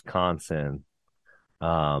then Wisconsin. What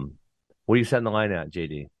are you setting the line at,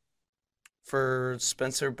 JD? For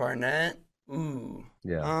Spencer Barnett? Ooh.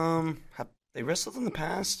 Yeah. Have they wrestled in the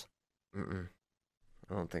past?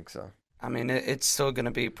 I don't think so. I mean, it's still going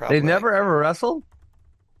to be probably... They've never ever wrestled?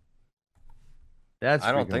 That's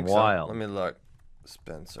I don't think wild. So. Let me look.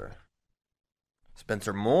 Spencer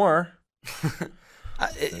Moore.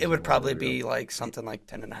 It would probably be like something like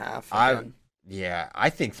 10.5. I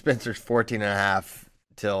think Spencer's 14.5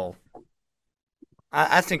 till.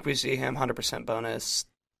 I think we see him 100% bonus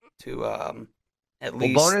to at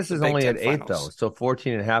least. Well, bonus is only at 8 finals. though, so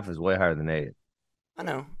 14.5 is way higher than 8. I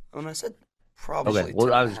know. When I said probably. Okay.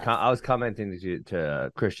 Well, I was commenting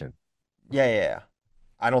to Christian. Yeah.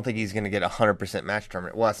 I don't think he's going to get 100% match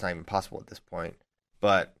tournament. Well, that's not even possible at this point.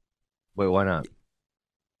 But wait, why not?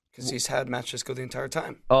 Because he's had matches go the entire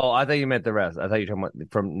time. Oh, I thought you meant the rest. I thought you were talking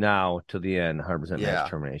about from now to the end, 100% match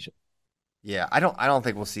termination. Yeah, I don't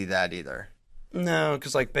think we'll see that either. No,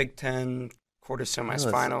 because like Big Ten, quarter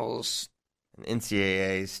semis, finals, and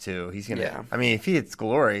NCAAs too. He's gonna. Yeah. I mean, if he hits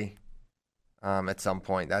glory, at some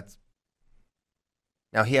point, that's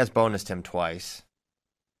Now he has bonused him twice.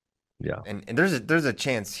 Yeah, and there's a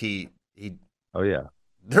chance he. Oh yeah.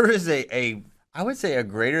 There is a I would say a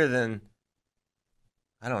greater than,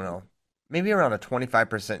 I don't know, maybe around a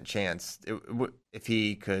 25% chance if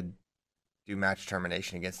he could do match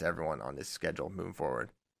termination against everyone on this schedule moving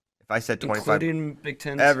forward. If I said 25, including Big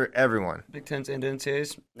Tens, everyone, Big Tens and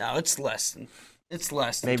NCAAs, no, it's less than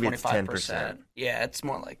maybe 25%. It's 10%. Yeah, it's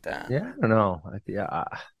more like that. Yeah, I don't know.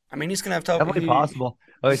 I mean, he's gonna have tough. Definitely possible.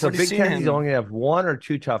 Okay, so Big Ten, he's only gonna have 1 or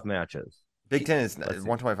 2 tough matches. Big Ten is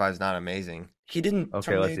 125 is not amazing. He didn't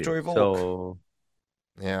terminate Joey Volk. So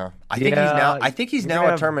yeah, I think he's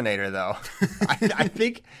now a Terminator though. I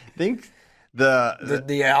think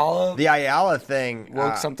the Ayala thing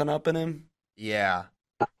woke something up in him. Yeah,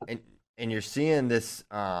 and you're seeing this.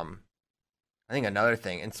 I think another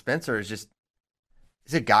thing, and Spencer he's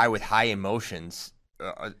a guy with high emotions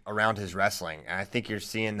around his wrestling, and I think you're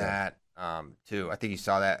seeing that too. I think you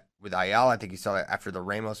saw that with Ayala. I think you saw that after the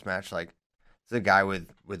Ramos match. Like, he's a guy with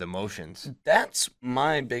emotions. That's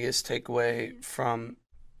my biggest takeaway from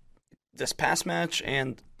this past match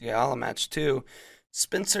and the Ayala match too.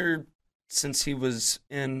 Spencer, since he was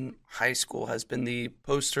in high school, has been the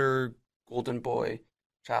poster golden boy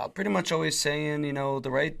child. Pretty much always saying,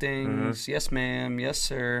 the right things. Mm-hmm. Yes, ma'am. Yes,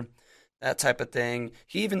 sir. That type of thing.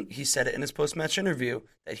 He said it in his post-match interview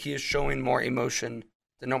that he is showing more emotion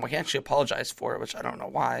than normal. He actually apologized for it, which I don't know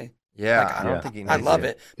why. Yeah, I don't think he needs I love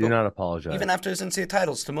it. Do not apologize. Even after his NCAA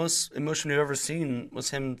titles, the most emotion we've ever seen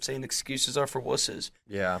was him saying excuses are for wusses.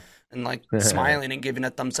 Yeah. And smiling and giving a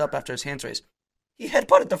thumbs up after his hands raised. He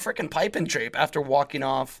headbutted the freaking pipe and drape after walking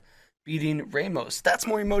off, beating Ramos. That's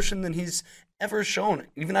more emotion than he's ever shown,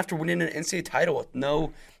 even after winning an NCAA title with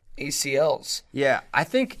no ACLs. Yeah, I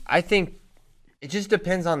think it just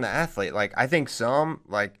depends on the athlete. Like, I think some,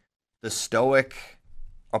 the stoic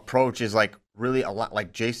approach is really a lot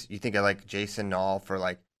like Jason. You think of Jason Nall for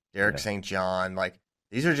Derek St. John.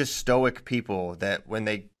 These are just stoic people that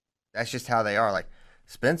that's just how they are. Like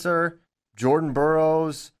Spencer, Jordan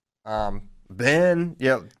Burroughs, Ben.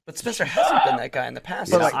 Yeah, but Spencer hasn't been that guy in the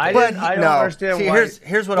past. But I don't understand why.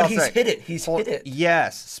 Here's what I'll say. He's hit it.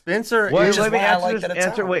 Yes, Spencer. Let me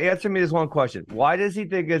answer me this one question. Why does he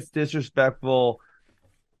think it's disrespectful?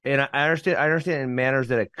 And I understand in manners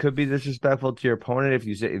that it could be disrespectful to your opponent if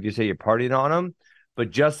you say you're partying on him, but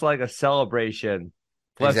just like a celebration,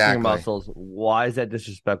 flexing your muscles, why is that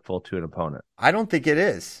disrespectful to an opponent? I don't think it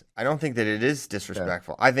is. I don't think that it is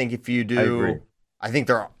disrespectful. Yeah. I think if you do, I think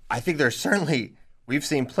there's certainly, we've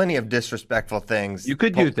seen plenty of disrespectful things. You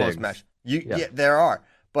could do things. Post-match. Yeah, there are,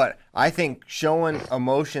 but I think showing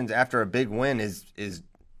emotions after a big win is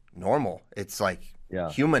normal. It's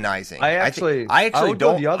humanizing. I actually would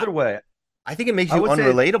go the other way. I think it makes you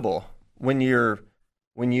unrelatable when you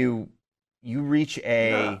reach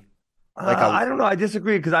a I don't know. I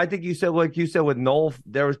disagree because I think you said with Noel,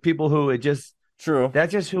 there was people who it just true.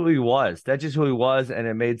 That's just who he was. That's just who he was, and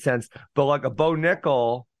it made sense. But like a Bo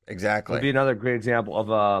Nickel, exactly, would be another great example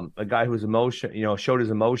of a guy whose showed his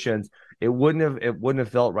emotions. It wouldn't have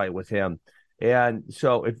felt right with him. And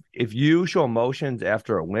so if you show emotions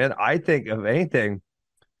after a win, I think, if anything,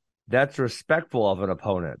 that's respectful of an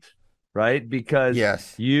opponent, right? Because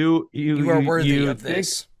you are worthy of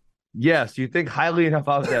this. Yes, you think highly enough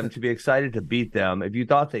of them to be excited to beat them. If you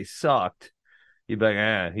thought they sucked, you'd be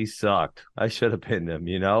like, he sucked. I should have pinned him,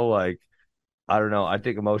 I don't know. I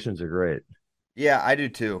think emotions are great. Yeah, I do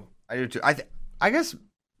too. I guess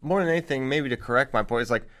more than anything, maybe to correct my point,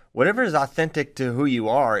 is whatever is authentic to who you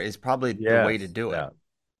are is probably the way to do it.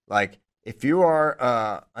 Yeah. If you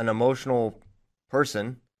are an emotional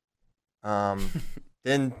person,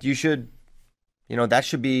 then you should, that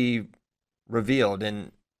should be revealed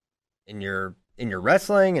in your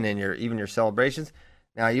wrestling and in your celebrations.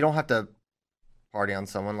 Now, you don't have to party on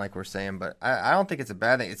someone like we're saying, but I don't think it's a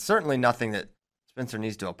bad thing. It's certainly nothing that Spencer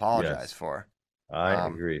needs to apologize for. I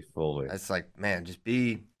agree fully. It's man, just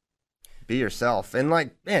be yourself. And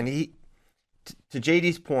to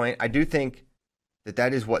JD's point, I do think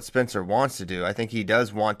that is what Spencer wants to do. I think he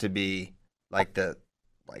does want to be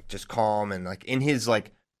just calm and in his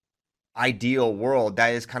ideal world,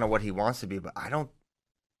 that is kind of what he wants to be. But I don't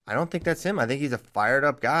think that's him. I think he's a fired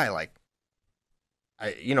up guy.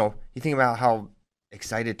 You think about how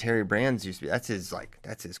excited Terry Brands used to be. That's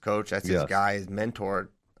his coach. That's his guy, his mentor.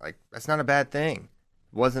 That's not a bad thing.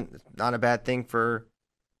 It wasn't not a bad thing for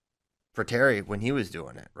Terry when he was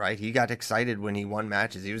doing it, right? He got excited when he won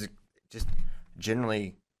matches. He was just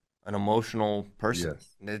generally an emotional person.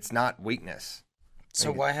 Yes. It's not weakness.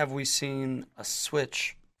 So why have we seen a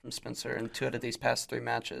switch from Spencer in 2 out of these past 3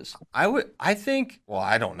 matches? I think, well,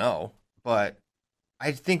 I don't know, but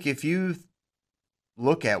I think if you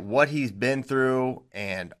look at what he's been through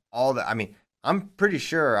and all that, I mean, I'm pretty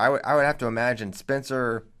sure I would have to imagine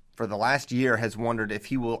Spencer for the last year has wondered if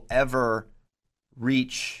he will ever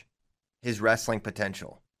reach his wrestling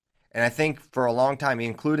potential. And I think for a long time,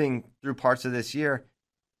 including through parts of this year,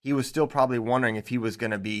 he was still probably wondering if he was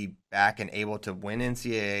going to be back and able to win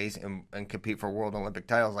NCAAs and compete for world Olympic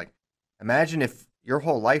titles. Like, imagine if your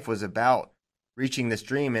whole life was about reaching this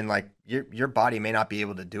dream and like your body may not be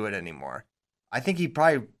able to do it anymore. I think he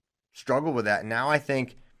probably struggled with that. Now I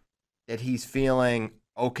think that he's feeling,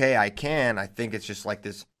 okay, I can. I think it's just like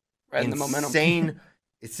this insane,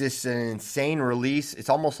 it's just an insane release. It's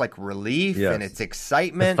almost like relief and it's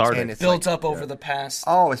excitement. And it's built up over the past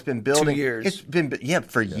it's been building. 2 years. It's been,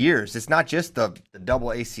 for years. It's not just the double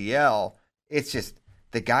ACL. It's just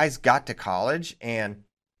the guy's got to college and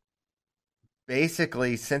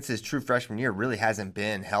basically since his true freshman year really hasn't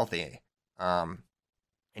been healthy.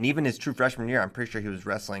 And even his true freshman year, I'm pretty sure he was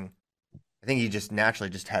wrestling. I think he just naturally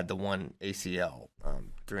just had the one ACL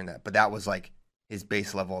during that. But that was like his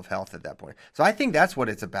base level of health at that point. So I think that's what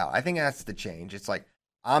it's about. I think that's the change. It's like,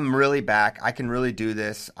 I'm really back. I can really do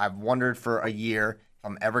this. I've wondered for a year if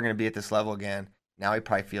I'm ever going to be at this level again. Now he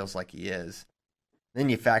probably feels like he is. Then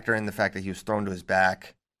you factor in the fact that he was thrown to his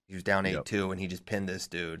back. He was down 8-2, and he just pinned this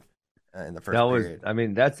dude in the first period. I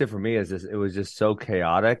mean, that's it for me. It was just so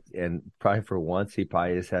chaotic, and probably for once he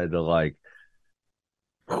probably just had to like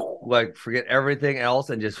forget everything else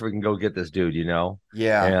and just freaking go get this dude, you know?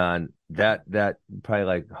 Yeah. And that probably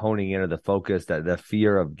like honing into the focus, that the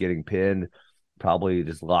fear of getting pinned probably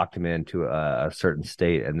just locked him into a certain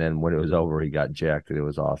state. And then when it was over, he got jacked and it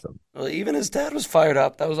was awesome. Well, even his dad was fired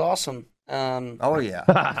up. That was awesome. Oh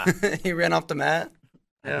yeah. He ran off the mat.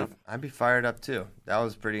 Yeah. I'd be fired up too. That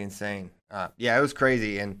was pretty insane. Yeah, it was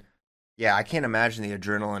crazy. And yeah, I can't imagine the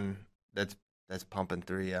adrenaline that's pumping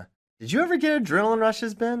through you. Did you ever get adrenaline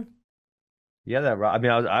rushes, Ben? Yeah,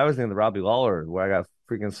 I was thinking the Robbie Lawler where I got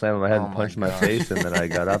freaking slammed on my head and punched my face, and then I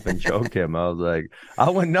got up and choked him. I was like, I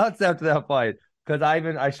went nuts after that fight because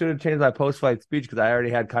I should have changed my post-fight speech because I already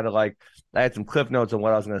had kind of like I had some cliff notes on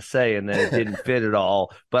what I was going to say, and then it didn't fit at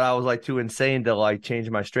all. But I was like too insane to like change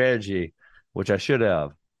my strategy, which I should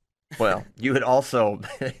have. Well, you had also.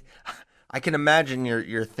 I can imagine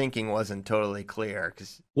your thinking wasn't totally clear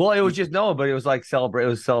Well, it was just but it was like it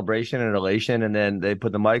was celebration and elation, and then they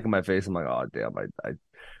put the mic in my face. I'm like, oh damn,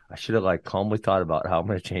 I should have like calmly thought about how I'm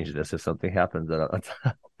going to change this if something happens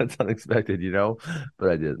that's unexpected, you know.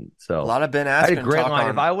 But I didn't. So a lot of Ben Askren. I had a great line.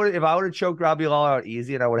 If I would have choked Robbie Lawler out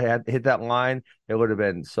easy and I would have hit that line, it would have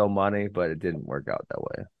been so money. But it didn't work out that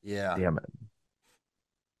way. Yeah, damn it.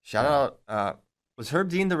 Shout out. Was Herb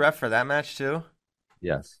Dean the ref for that match too?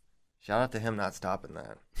 Yes. Shout out to him not stopping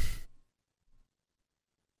that.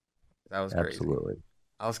 That was crazy. Absolutely.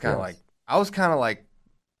 I was kind of like,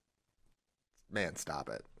 man, stop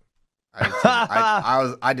it.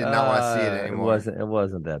 I did not want to see it anymore. It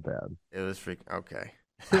wasn't that bad. It was freaking okay.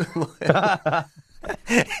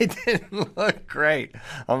 It didn't look great.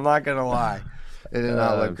 I'm not gonna lie. It did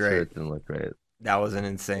not look great. Sure it didn't look great. That was an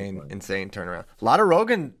insane turnaround. A lot of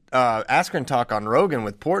Rogan, Askren talk on Rogan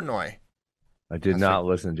with Portnoy. I did not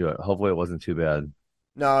listen to it. Hopefully, it wasn't too bad.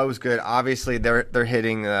 No, it was good. Obviously, they're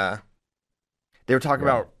hitting. They were talking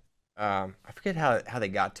about. I forget how they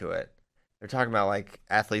got to it. They're talking about like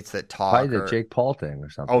athletes that talk. Probably the Jake Paul thing or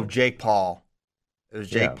something. Oh, Jake Paul. It was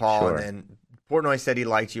Jake Paul, sure. And then Portnoy said he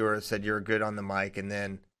liked you or said you were good on the mic, and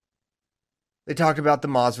then they talked about the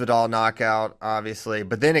Masvidal knockout, obviously,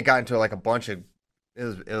 but then it got into like a bunch of.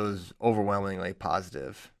 It was overwhelmingly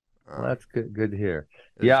positive. Well, that's good to hear.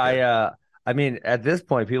 Yeah, I mean, at this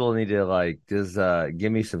point, people need to like just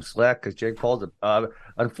give me some slack because Jake Paul's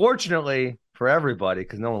unfortunately for everybody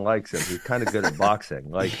because no one likes him. He's kind of good at boxing.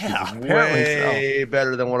 Like he's way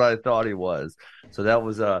better than what I thought he was. So that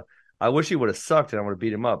was I wish he would have sucked and I would have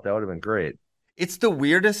beat him up. That would have been great. It's the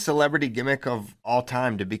weirdest celebrity gimmick of all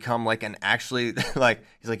time to become like an actually like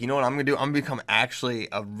he's like, you know what I'm gonna do? I'm gonna become actually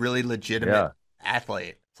a really legitimate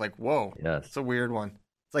athlete. It's like, whoa, it's a weird one.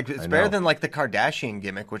 It's like it's better than like the Kardashian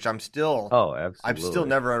gimmick, which I'm still absolutely. I've still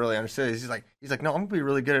never really understood. He's like no, I'm gonna be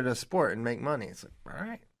really good at a sport and make money. It's like, all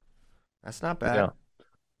right, that's not bad. Yeah.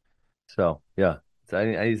 So I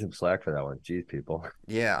need some slack for that one. Jeez, people.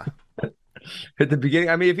 Yeah. At the beginning,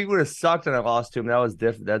 I mean, if he would have sucked and I lost to him, that was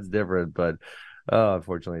different. That's different. But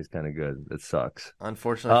unfortunately, he's kind of good. It sucks.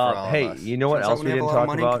 Unfortunately for all of us. You know what else we didn't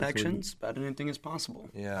talk about? Connections, but anything is possible.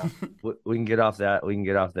 Yeah. We can get off that. We can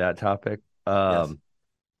get off that topic. Yes.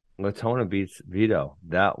 Latona beats Vito.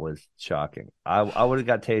 That was shocking. I would have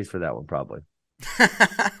got tased for that one probably.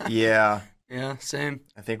 Yeah. Yeah, same.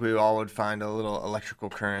 I think we all would find a little electrical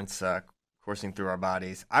currents coursing through our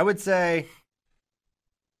bodies. I would say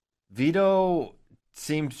Vito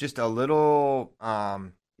seems just a little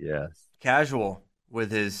casual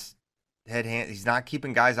with his hand. He's not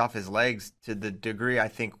keeping guys off his legs to the degree I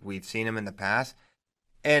think we've seen him in the past.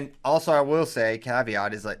 And also, I will say,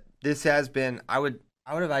 caveat is like this has been. I would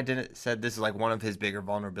have said this is like one of his bigger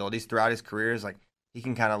vulnerabilities throughout his career. Is like he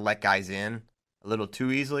can kind of let guys in a little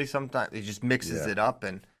too easily. Sometimes he just mixes it up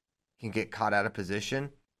and can get caught out of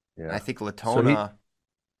position. Yeah. And I think Latona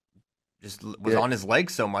just was on his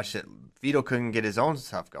legs so much that Vito couldn't get his own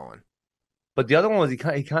stuff going. But the other one was he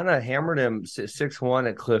kind of hammered him 6-1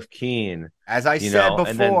 at Cliff Keen. As I said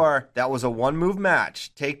before, that was a one-move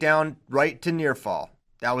match. Takedown right to near fall.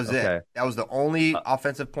 That was it. That was the only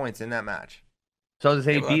offensive points in that match. So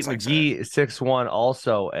he beat McGee 6-1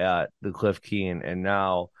 also at the Cliff Keen, and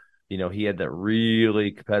now he had that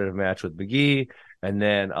really competitive match with McGee, and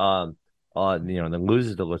then then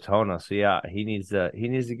loses to Latona. So yeah, he needs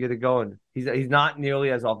to get it going. He's not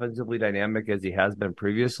nearly as offensively dynamic as he has been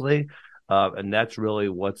previously, and that's really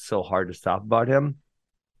what's so hard to stop about him.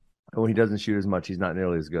 And when he doesn't shoot as much, he's not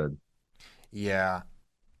nearly as good. Yeah.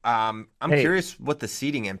 I'm curious what the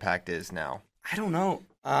seeding impact is now. I don't know.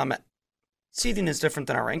 Seeding is different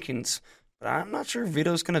than our rankings, but I'm not sure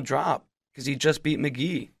Vito's going to drop because he just beat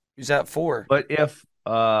McGee, who's at 4. But if,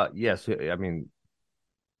 yes, I mean,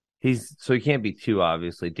 he can't be 2,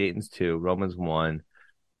 obviously. Dayton's 2, Roman's 1.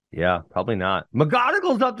 Yeah, probably not.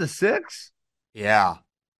 McGonagall's up to 6? Yeah.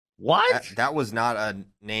 What? That was not a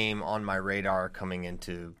name on my radar coming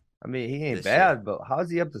into. I mean, he ain't bad, but how's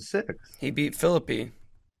he up to 6? He beat Philippi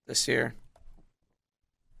this year.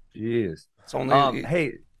 Jeez. It's only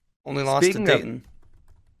lost to Dayton.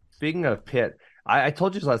 Speaking of Pitt, I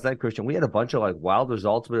told you last night, Christian, we had a bunch of like wild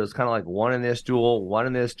results, but it was kind of like 1 in this duel, 1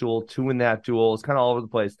 in this duel, 2 in that duel. It's kind of all over the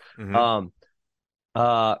place. Mm-hmm.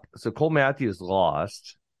 So Cole Matthews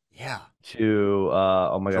lost. Yeah. To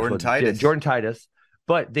Jordan Titus.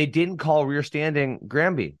 But they didn't call rear standing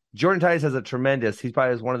Granby. Jordan Titus has he's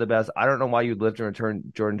probably one of the best. I don't know why you'd lift and return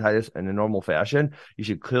Jordan Titus in a normal fashion. You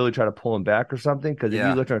should clearly try to pull him back or something, because if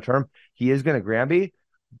you lift and return, he is going to Granby.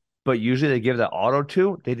 But usually they give that auto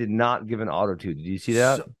to. They did not give an auto to. Did you see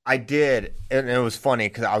that? So I did, and it was funny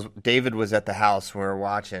because David was at the house when we were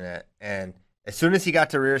watching it, and as soon as he got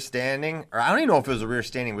to rear standing, or I don't even know if it was a rear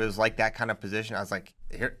standing, but it was like that kind of position. I was like,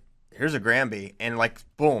 here's a Granby, and like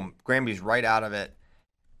boom, Granby's right out of it.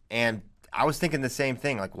 And I was thinking the same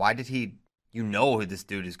thing. Like, why did he? You know who this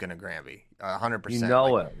dude is going to Granby, 100%. You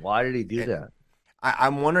know it. Why did he do that?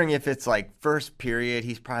 I'm wondering if it's like first period.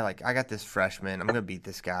 He's probably like, I got this freshman. I'm going to beat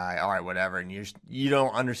this guy. All right, whatever. And you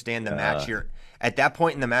don't understand the match you're at that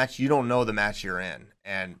point in the match. You don't know the match you're in.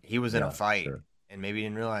 And he was in a fight, and maybe he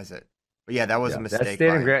didn't realize it. But yeah, that was a mistake.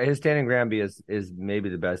 His standing Granby is maybe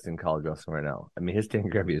the best in college wrestling right now. I mean, his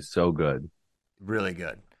standing Granby is so good, really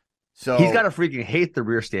good. So he's got to freaking hate the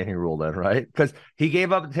rear standing rule then, right? Because he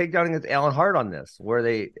gave up a takedown against Alan Hart on this,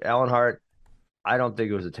 where Alan Hart, I don't think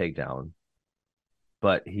it was a takedown,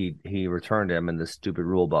 but he returned him, and this stupid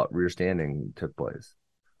rule about rear standing took place.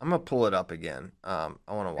 I'm gonna pull it up again. I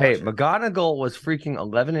want to watch. Hey, McGonagall was freaking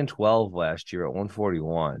 11-12 last year at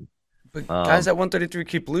 141. But guys at 133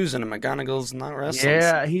 keep losing, and McGonagall's not wrestling.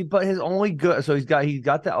 Yeah, but his only good. So he's got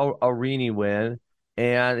the Arini win.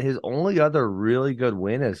 And his only other really good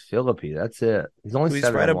win is Philippi. That's it. He's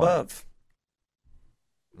right above.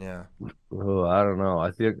 Yeah. Oh, I don't know.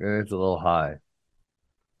 I think it's a little high.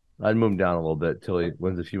 I'd move him down a little bit till he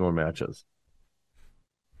wins a few more matches.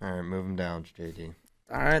 All right, move him down, JD.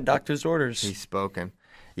 All right, doctor's orders. He's spoken.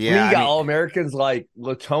 Yeah, we got all Americans like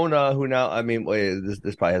Latona, who now, I mean, wait,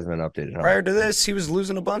 this probably hasn't been updated. Huh? Prior to this, he was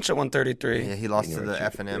losing a bunch at 133. Yeah, he lost to the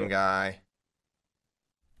F&M guy.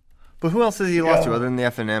 But who else has he lost to other than the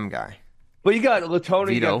F&M guy? Well, you got Latona,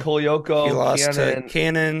 Vito. You got Kolyoko. He lost to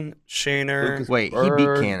Cannon, Shaner. Wait, he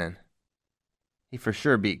beat Cannon. He for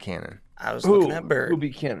sure beat Cannon. I was looking at Bird. Who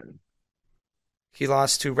beat Cannon? He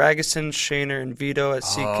lost to Ragusin, Shaner, and Vito at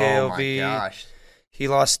CKOV. Oh, my gosh. He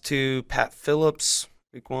lost to Pat Phillips,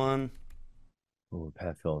 week 1. Oh,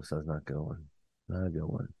 Pat Phillips, that's not a good one. Not a good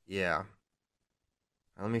one. Yeah.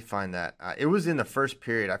 Let me find that. It was in the first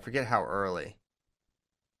period. I forget how early.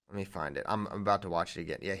 Let me find it. I'm about to watch it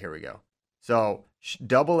again. Yeah, here we go. So,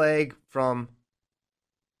 double egg from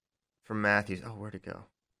Matthews. Oh, where'd it go?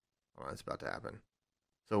 Oh, it's about to happen.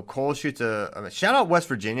 So, Cole shoots a shout out West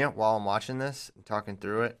Virginia while I'm watching this and talking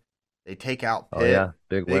through it. They take out Pitt. Oh, yeah.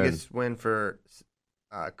 Biggest win for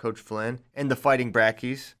Coach Flynn and the Fighting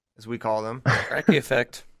Brackies, as we call them. Bracky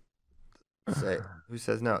effect. Who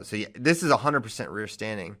says no? So, yeah, this is 100% rear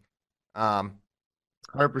standing.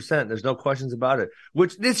 100%. There's no questions about it.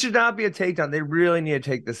 Which this should not be a takedown. They really need to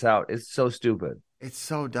take this out. It's so stupid. It's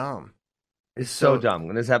so dumb. It's so dumb.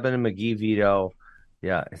 When this happened in McGee Vito,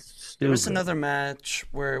 yeah, it's stupid. There was another match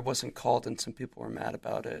where it wasn't called and some people were mad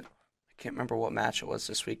about it. I can't remember what match it was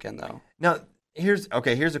this weekend though. Now, here's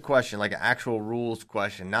a question, like an actual rules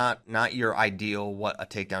question, not your ideal what a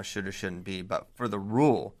takedown should or shouldn't be, but for the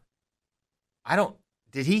rule,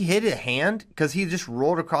 did he hit a hand? Because he just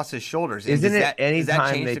rolled across his shoulders. Isn't it any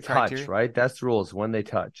time they touch, right? That's the rules, when they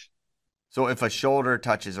touch. So if a shoulder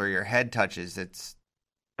touches or your head touches, it's...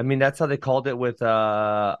 I mean, that's how they called it with, in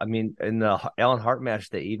the Alan Hart match,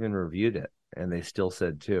 they even reviewed it, and they still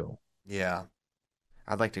said 2. Yeah.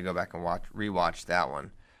 I'd like to go back and rewatch that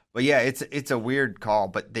one. But yeah, it's a weird call,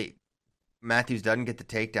 but Matthews doesn't get the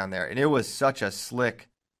takedown there. And it was such a slick...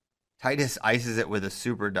 Titus ices it with a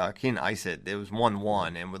super duck. He didn't ice it. It was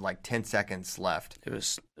 1-1, and with like 10 seconds left. It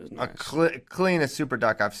was nice. Cleanest super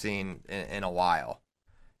duck I've seen in a while.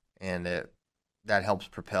 And that helps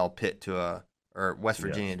propel Pitt or West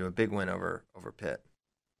Virginia to a big win over Pitt.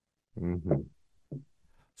 Mm-hmm.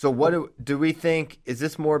 So what do we think? Is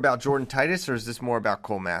this more about Jordan Titus, or is this more about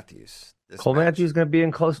Cole Matthews? Matthews is going to be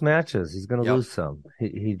in close matches. He's going to lose some.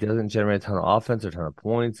 He doesn't generate a ton of offense or a ton of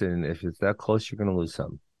points, and if it's that close, you're going to lose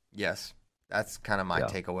some. Yes, that's kind of my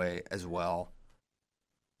takeaway as well.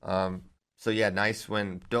 So yeah, nice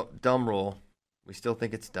win. Dumb rule. We still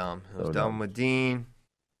think it's dumb. It was dumb with Dean.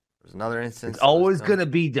 There's another instance. It's always going to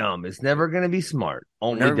be dumb. It's never going to be smart.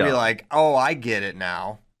 Only never dumb. Be like, oh, I get it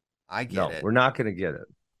now. I get it. We're not going to get it.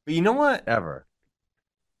 But you know what? Ever.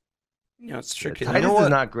 You know, it's tricky. Titus is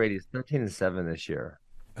not great. He's 13-7 this year.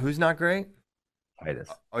 Who's not great? Titus.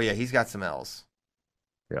 Oh yeah, he's got some L's.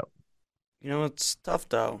 Yep. You know, it's tough,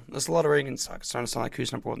 though. There's a lot of Reagan stock. It's starting to sound like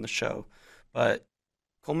who's number one in the show. But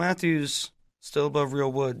Cole Matthews, still above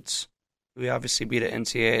Real Woods, who we obviously beat at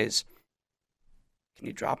NCAAs. Can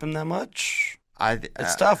you drop him that much?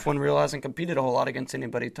 It's tough when Real hasn't competed a whole lot against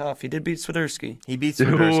anybody tough. He did beat Swiderski. He beat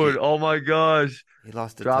Swiderski. Dude, oh my gosh. He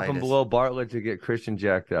lost to Drop Titus. him below Bartlett to get Christian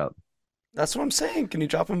jacked up. That's what I'm saying. Can you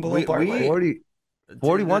drop him below Bartlett?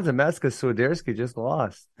 41's a mess because Swiderski just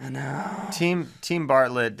lost. I know. Team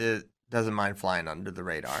Bartlett doesn't mind flying under the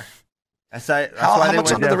radar. That's how why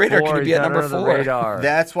much under the radar can you be at number 4?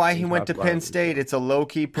 That's why he went to Penn State. It's a low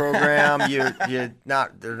key program. They're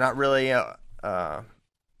not really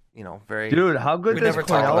very. Dude, how good does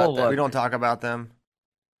Cornell look? We don't talk about them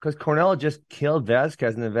because Cornell just killed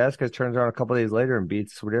Vasquez, and then Vasquez turns around a couple days later and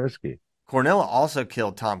beats Swiderski. Cornell also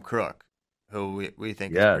killed Tom Crook, who we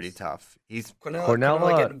think is pretty tough. He's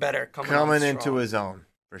Cornell getting better, coming into his own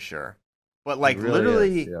for sure. But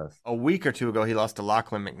literally a week or two ago, he lost to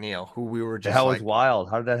Lachlan McNeil, who we were just. That was wild.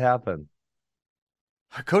 How did that happen?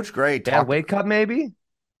 Coach Gray talked. Weight cut, maybe?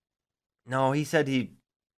 No, he said he.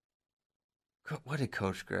 What did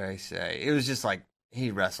Coach Gray say? It was just like he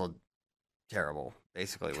wrestled terrible.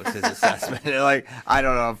 Basically, was his assessment. I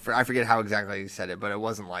don't know. I forget how exactly he said it, but it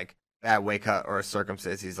wasn't like bad weight cut or a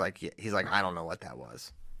circumstance. He's like I don't know what that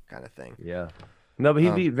was, kind of thing. Yeah. No, but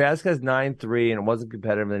he beat Vasquez 9-3, and it wasn't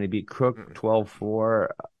competitive. And then he beat Crook 12-4.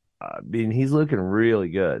 I mean, he's looking really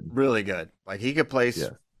good. Really good. Like, he could place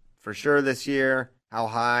for sure this year. How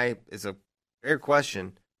high is a fair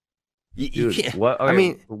question. You can't.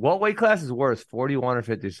 What weight class is worse, 41 or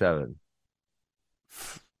 57?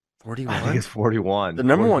 41? I think it's 41. The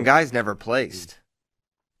number 1 guy's never placed.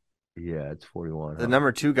 Yeah, it's 41. The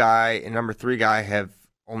number 2 guy and number 3 guy have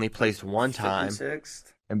only placed one time.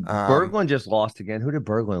 56th. And Berglund just lost again. Who did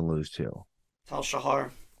Berglund lose to? Tal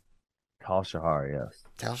Shahar, yes.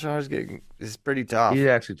 Tal Shahar's is pretty tough. He's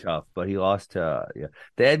actually tough, but he lost to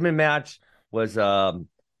The Edmond match was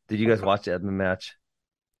did you guys watch the Edmond match?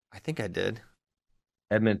 I think I did.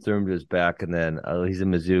 Edmond threw him to his back, and then he's a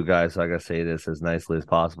Mizzou guy, so I gotta say this as nicely as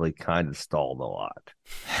possible. He kind of stalled a lot.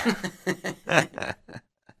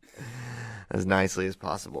 As nicely as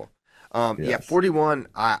possible. Yeah, 41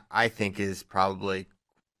 I think is probably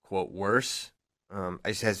quote worse. It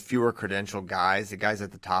just has fewer credentialed guys. The guys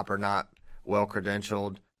at the top are not well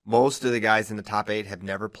credentialed. Most of the guys in the top 8 have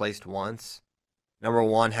never placed once. Number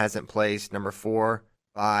 1 hasn't placed. Number 4,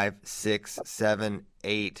 5, 6, 7,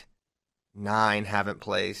 8, 9 haven't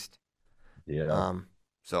placed. Yeah.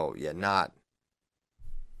 So yeah, not.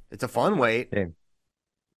 It's a fun weight, and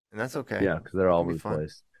that's okay. Yeah, because they're all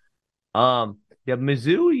placed. Yeah,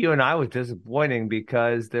 Mizzou, UNI was disappointing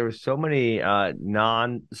because there were so many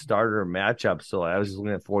non-starter matchups. So I was just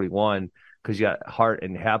looking at 41 because you got Hart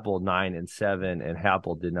and Happel 9-7, and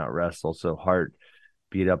Happel did not wrestle, so Hart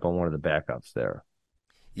beat up on one of the backups there.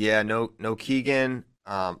 Yeah, no Keegan.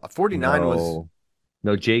 A 49 was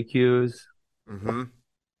No JQs. Mm-hmm.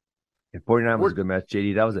 49 was a good match.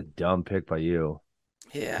 JD, that was a dumb pick by you.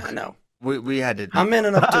 Yeah, I know. We had to. I'm in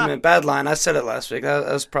enough to admit, bad line. I said it last week. That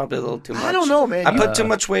was probably a little too much. I don't know, man. I put too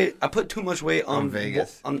much weight. I put too much weight on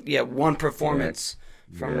Vegas. One performance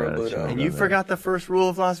from Robuto. And you forgot the first rule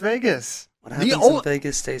of Las Vegas. What happens in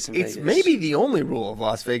Vegas stays in Vegas. It's maybe the only rule of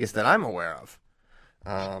Las Vegas that I'm aware of.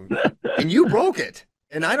 And you broke it.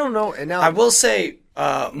 And I don't know. And now I will say,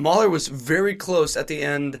 Mahler was very close at the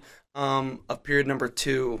end of period number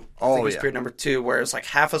 2. I think it was period number 2, where it's like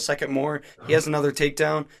half a second more. He has another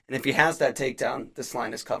takedown, and if he has that takedown, this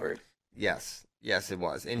line is covered. Yes, it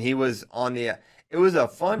was, and he was on the. It was a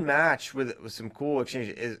fun match with some cool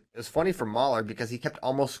exchanges. It was funny for Mahler because he kept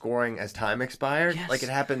almost scoring as time expired, like it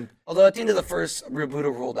happened. Although at the end of the first,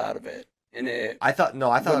 Robuto rolled out of it, and I thought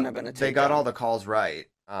they got all the calls right,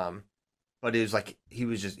 but it was like he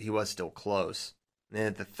was still close. And then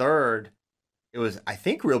at the third. It was, I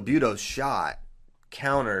think, Real Buto's shot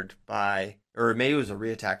countered by, or maybe it was a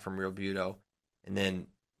reattack from Real Buto, and then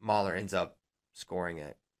Mahler ends up scoring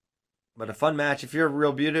it. But a fun match. If you're a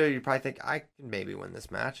Real Buto, you probably think, I can maybe win this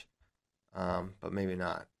match. But maybe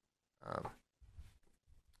not.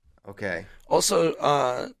 Okay.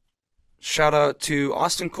 Also, shout out to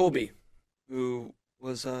Austin Colby, who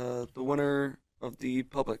was the winner of the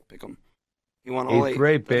public pick'em. He won all 8.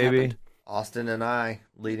 Great, baby. Austin and I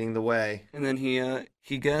leading the way. And then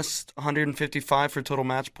he guessed 155 for total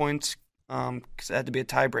match points because it had to be a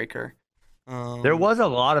tiebreaker. There was a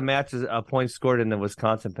lot of matches, points scored in the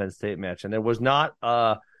Wisconsin Penn State match, and there's not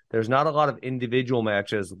a lot of individual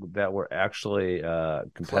matches that were actually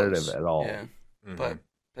competitive at all. Yeah, but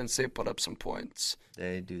Penn State put up some points.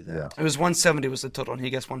 They do that. Yeah. It was 170 was the total, and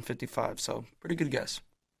he guessed 155, so pretty good guess.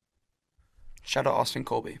 Shout out Austin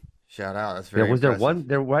Colby. Shout out. That's very was impressive. there one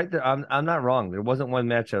there right there? I'm not wrong. There wasn't one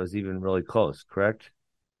match that was even really close, correct?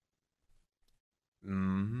 I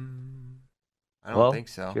don't think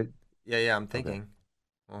so. Good. Yeah, I'm thinking.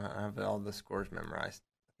 Okay. I have all the scores memorized.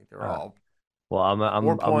 I think they're all. Well, I'm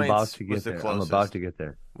about to get there. I'm about to get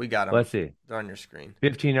there. We got them. Let's see. They're on your screen.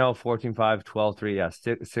 15-0, 14-5, 12-3. Yeah,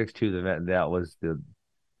 6-2. That was the.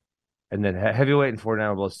 And then heavyweight and 49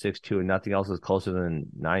 were both 6-2, and nothing else was closer than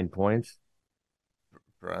 9 points.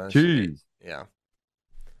 Jeez. Yeah.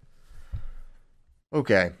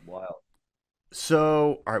 Okay. Wow.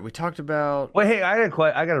 So, all right, we talked about. Wait, hey, I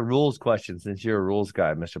got a rules question since you're a rules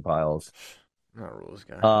guy, Mr. Piles. I'm not a rules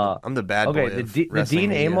guy. I'm the bad boy. Okay, the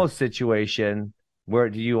Dean Amos situation. Where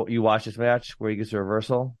do you watch this match where he gets a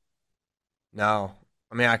reversal? No,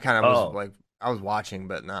 I mean I kind of was I was watching,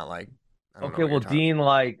 but not like. Okay, well, Dean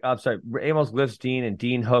Amos lifts Dean, and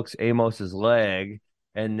Dean hooks Amos's leg,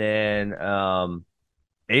 and then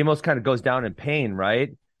Amos kind of goes down in pain,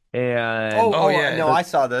 right? And no, I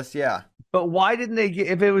saw this, yeah. But why didn't they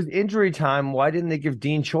if it was injury time, why didn't they give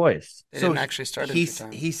Dean choice? They didn't actually start injury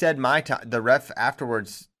time. He said my time. The ref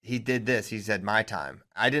afterwards, he did this. He said my time.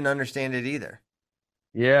 I didn't understand it either.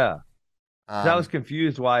 Yeah. I was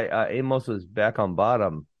confused why Amos was back on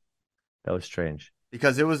bottom. That was strange.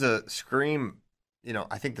 Because it was a scream,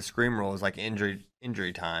 I think the scream rule is like injury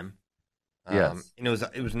time. Yes. And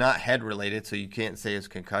it was not head related, so you can't say it's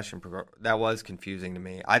concussion. That was confusing to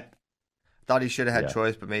me. I thought he should have had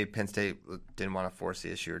choice, but maybe Penn State didn't want to force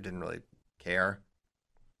the issue or didn't really care.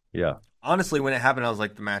 Yeah. Honestly, when it happened, I was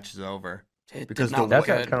like, the match is over. Because that's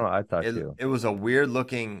kind of what I thought too. It was a weird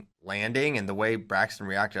looking landing, and the way Braxton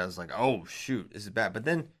reacted, I was like, oh shoot, this is bad. But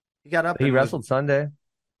then he got up. He wrestled Sunday.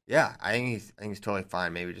 Yeah, I think he's totally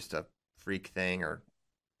fine. Maybe just a freak thing, or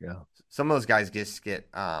some of those guys get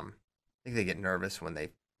I think they get nervous when they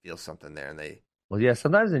feel something there, and they. Well, yeah,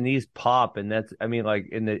 sometimes the knees pop, and that's like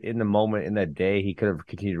in the moment in that day he could have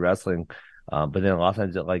continued wrestling, but then a lot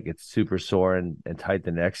of times it's super sore and tight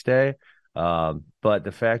the next day. But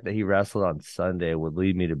the fact that he wrestled on Sunday would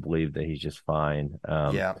lead me to believe that he's just fine.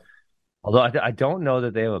 Although I don't know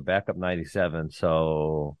that they have a backup 97,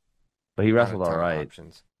 so but he wrestled all right.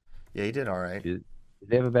 Options. Yeah, he did all right. Did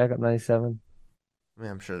they have a backup 97? I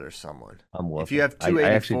mean, I'm sure there's someone. I'm looking. If you have two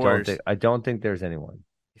 84s, I don't think there's anyone.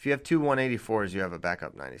 If you have two 184s, you have a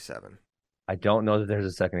backup 97. I don't know that there's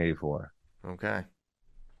a second 84. Okay.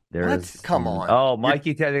 There is. Come on. Oh,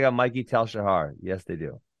 they got Mikey Tal Shahar. Yes, they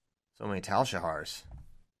do. So many Tal Shahars.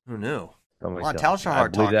 Who knew? A lot of Tal Shahar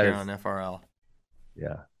talk here on FRL.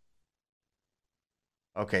 Yeah.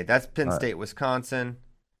 Okay, that's Penn State, Wisconsin.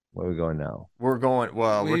 Where are we going now? We're going,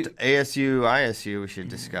 we're ASU, ISU we should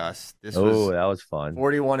discuss. That was fun.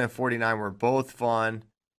 41 and 49 were both fun.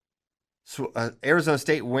 So, Arizona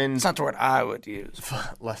State wins. That's not the word I would use.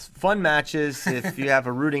 Less fun matches. If you have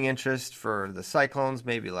a rooting interest for the Cyclones,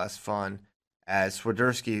 maybe less fun. as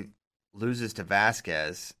Swiderski loses to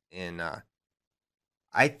Vasquez in.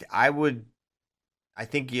 I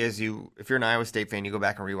think if you're an Iowa State fan, you go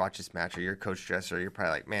back and rewatch this match, or you're Coach Dresser, you're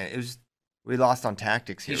probably like, man, we lost on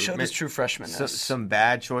tactics here. He showed his true freshmanness. Some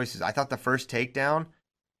bad choices. I thought the first takedown,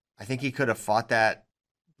 I think he could have fought that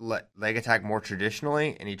leg attack more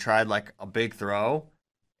traditionally, and he tried like a big throw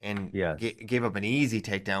and gave up an easy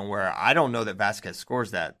takedown where I don't know that Vasquez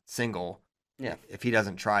scores that single if he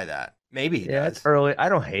doesn't try that. Maybe he does. It's early. I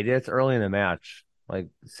don't hate it. It's early in the match. Like,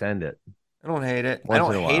 send it. I don't hate it. I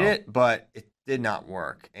don't hate it, but it did not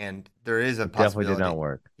work. And there is a possibility definitely did not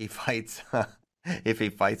work. He fights if he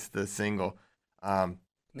fights the single.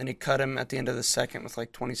 Then he cut him at the end of the second with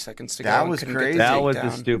like 20 seconds to go. That was crazy. That was the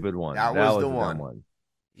stupid one. That was the one.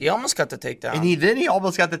 He almost got the takedown. And he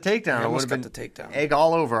almost got the takedown. He almost got the takedown. Egg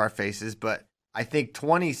all over our faces, but I think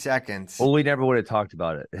 20 seconds. Well, we never would have talked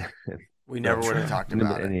about it. We never would have talked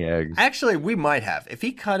about any eggs. Actually, we might have. If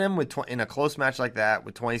he cut him in a close match like that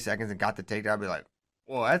with 20 seconds and got the takedown, I'd be like,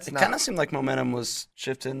 well, that's not. It kind of seemed like momentum was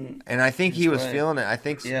shifting. And I think he was feeling it. I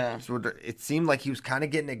think it seemed like he was kind of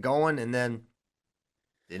getting it going and then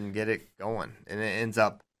didn't get it going. And it ends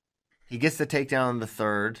up, he gets the takedown in the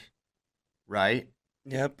third, right?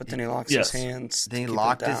 Yeah, but then he locks his hands. Then he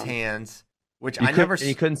locked his hands, which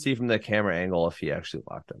you couldn't see from the camera angle if he actually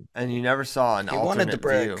locked him. And you never saw an alternate wanted the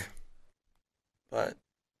break, view.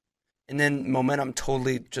 And then momentum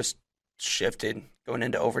totally just shifted going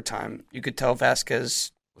into overtime. You could tell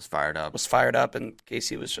Vasquez was fired up, and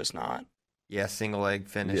Casey was just not. Yeah, single leg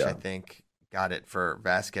finish, I think, got it for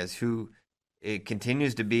Vasquez, who it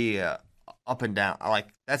continues to be up and down. Like,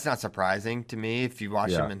 that's not surprising to me. If you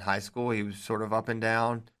watch him in high school, he was sort of up and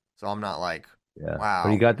down. So I'm not like, wow.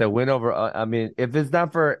 But he got that win over. I mean, if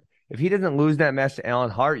he doesn't lose that match to Alan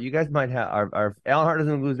Hart, you guys might have. If Alan Hart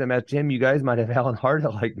doesn't lose that match to him, you guys might have Alan Hart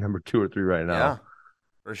at like number 2 or 3 right now. Yeah,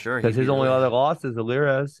 for sure. Because his only other loss is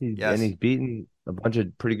Alirez. And he's beaten a bunch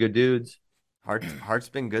of pretty good dudes. Hart's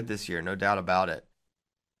been good this year, no doubt about it.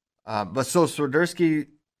 But so Swiderski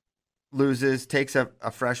loses, takes a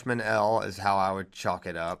freshman L is how I would chalk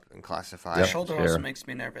it up and classify. The shoulder also makes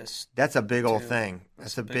me nervous. That's a big old thing.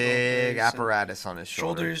 That's a big apparatus on his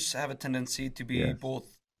shoulder. Shoulders have a tendency to be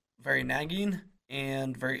both very nagging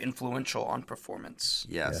and very influential on performance.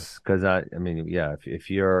 Yes. Because if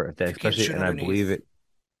you're especially, and I believe it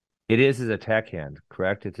is his attack hand,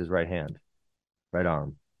 correct? It's his right hand, right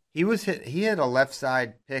arm. He was hit. He had a left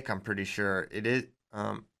side pick. I'm pretty sure it is.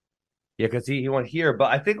 Yeah, because he went here,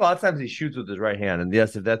 but I think a lot of times he shoots with his right hand, and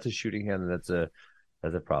yes, if that's a shooting hand, then that's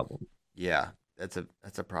a problem. Yeah, that's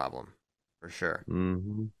a problem for sure.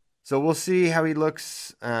 Mm-hmm. So we'll see how he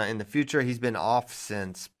looks in the future. He's been off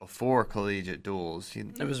since before collegiate duels.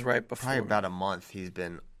 It was right before. Probably about a month. He's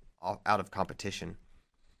been out of competition.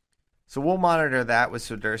 So we'll monitor that with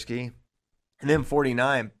Swiderski. And then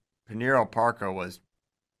 49, Pinheiro Parker was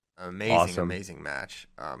amazing match.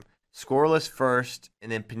 Scoreless first, and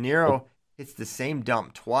then Pinheiro hits the same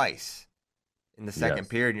dump twice in the second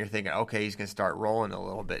period, and you're thinking, okay, he's going to start rolling a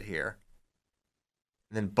little bit here.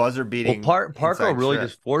 And then buzzer beating. Well, Parker really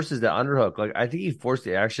just forces the underhook. Like, I think he forced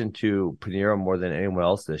the action to Pinheiro more than anyone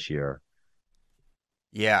else this year.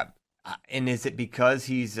 Yeah. And is it because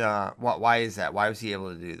he's why is that? Why was he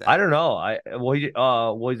able to do that? I don't know.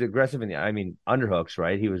 He's aggressive in underhooks,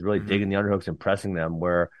 right? He was really digging the underhooks and pressing them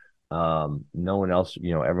where no one else,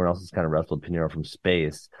 everyone else has kind of wrestled Pinheiro from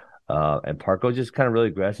space. And Parker just kind of really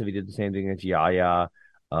aggressive. He did the same thing against Yaya.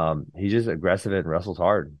 He's just aggressive and wrestles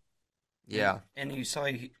hard. Yeah. And you saw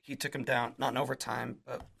he took him down, not in overtime,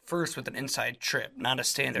 but first with an inside trip, not a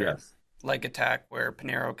standard leg attack where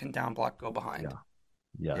Pinheiro can down block, go behind.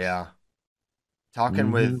 Yeah.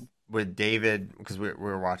 Talking with David, because we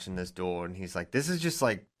were watching this duel, and he's like, this is just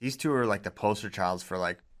like, these two are like the poster childs for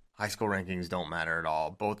like high school rankings don't matter at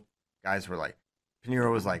all. Both guys were like,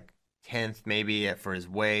 Pinheiro was like 10th maybe for his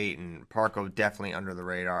weight, and Parker definitely under the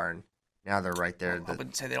radar, and now they're right there. I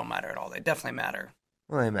wouldn't say they don't matter at all. They definitely matter.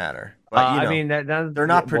 Well, they matter. But, they're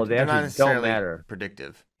not necessarily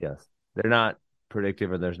predictive. Yes. They're not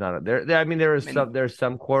predictive, and there's not there's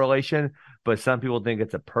some correlation, but some people think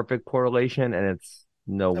it's a perfect correlation, and it's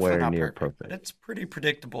nowhere near perfect. But it's pretty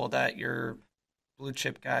predictable that your blue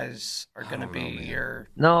chip guys are going to be your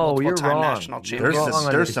you're wrong. National champions.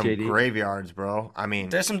 There's some graveyards, bro. I mean,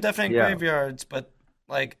 there's some definite graveyards, but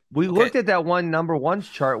like we looked at that one number one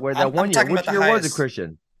chart where that one year, which year was it,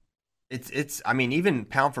 Christian? It's I mean, even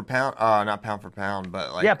pound for pound, not pound for pound,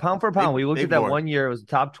 but like pound for pound. We looked at that one year. It was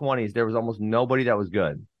top 20s. There was almost nobody that was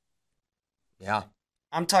good. Yeah,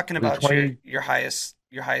 I'm talking about your highest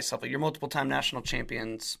level, your multiple time national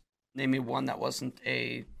champions. Name me one that wasn't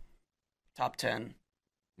a top 10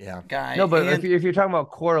 Yeah. guy. No, but if you're talking about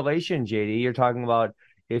correlation, JD, you're talking about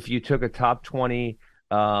if you took a top 20,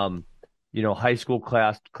 high school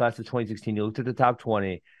class of 2016, you looked at the top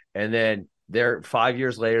 20, and then they're 5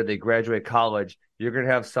 years later, they graduate college, you're going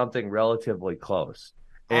to have something relatively close.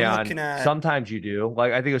 Sometimes you do.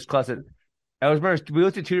 Like, I think it was class I remember we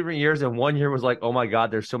looked at 2 different years, and 1 year was like, oh my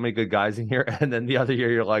God, there's so many good guys in here. And then the other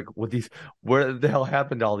year, you're like, where the hell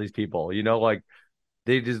happened to all these people? Like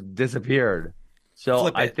they just disappeared.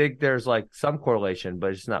 So I think there's like some correlation,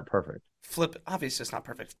 but it's not perfect. Obviously it's not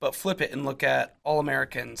perfect, but flip it and look at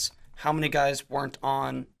All-Americans. How many guys weren't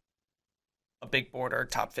on a big board or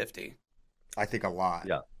top 50? I think a lot.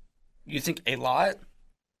 Yeah. You think a lot?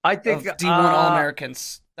 I think of D1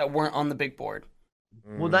 All-Americans that weren't on the big board.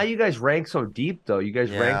 Well, now you guys rank so deep, though. You guys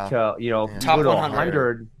rank to, top go to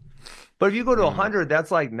 100. But if you go to 100,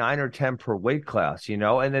 that's like 9 or 10 per weight class,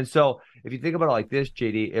 And then so if you think about it like this,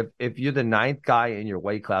 JD, if you're the 9th guy in your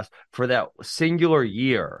weight class for that singular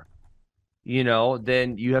year,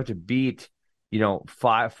 then you have to beat,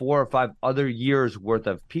 4 or 5 other years worth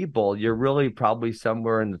of people. You're really probably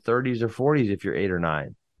somewhere in the 30s or 40s if you're 8 or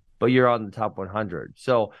 9, but you're on the top 100.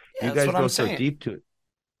 So you guys go so deep to it.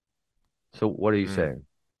 So what are you saying?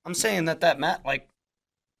 I'm saying that Matt, like,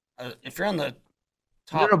 if you're on the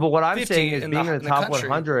top, but what I'm saying is being in the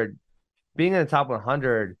top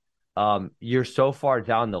 100, you're so far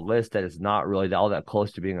down the list that it's not really all that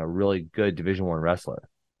close to being a really good Division I wrestler.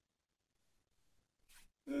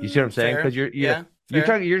 You see what I'm saying? Because you're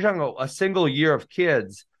talking about a single year of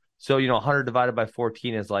kids. So 100 divided by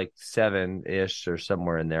 14 is like 7-ish or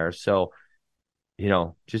somewhere in there. So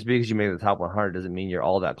just because you make the top 100 doesn't mean you're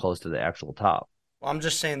all that close to the actual top. Well, I'm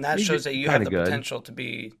just saying that shows that you have the potential to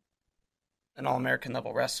be an All-American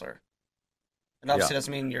level wrestler. And obviously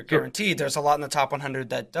doesn't mean you're guaranteed. There's a lot in the top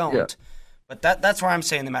 100 that don't. Yeah. But that's where I'm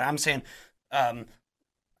saying the matter. I'm saying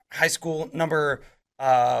high school number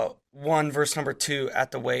 1 versus number 2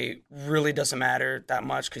 at the weight really doesn't matter that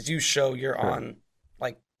much because you show you're on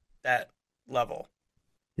like that level.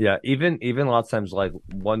 Yeah, even lots of times like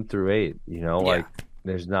 1 through 8, like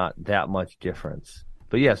there's not that much difference.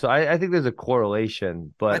 But yeah, so I think there's a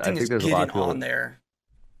correlation, but I think there's a lot of people on there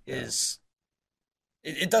is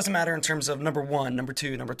it doesn't matter in terms of number 1, number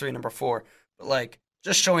 2, number 3, number 4, but like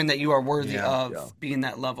just showing that you are worthy of being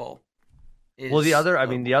that level. Well, the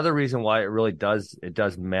other reason why it does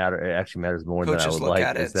matter. It actually matters more than I would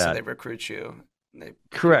like. Is that so they recruit you.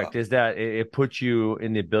 Correct. Is that it puts you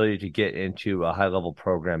in the ability to get into a high level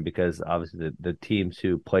program because obviously the teams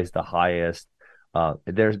who place the highest.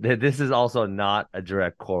 This is also not a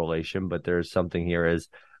direct correlation, but there's something here is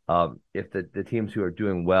if the teams who are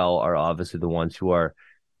doing well are obviously the ones who are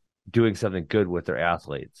doing something good with their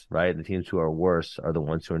athletes, right? The teams who are worse are the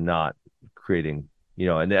ones who are not creating.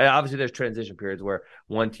 And obviously there's transition periods where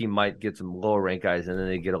one team might get some lower ranked guys and then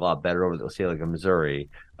they get a lot better over, say, like a Missouri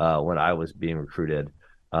when I was being recruited.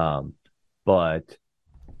 But,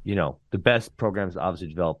 the best programs obviously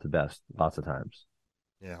develop the best lots of times.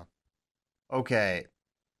 Yeah. Okay.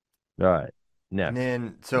 All right. Next. And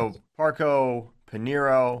then, so Parco,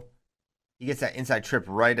 Pinheiro, he gets that inside trip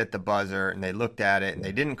right at the buzzer, and they looked at it, and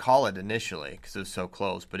they didn't call it initially because it was so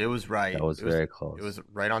close, but it was right. It was very close. It was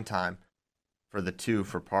right on time for the 2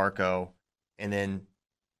 for Parco. And then,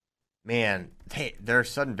 man, their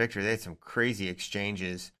sudden victory, they had some crazy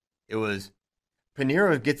exchanges. It was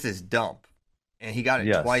Pinheiro gets this dump, and he got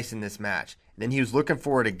it twice in this match. And then he was looking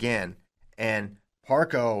for it again, and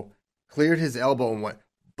Parco cleared his elbow and went,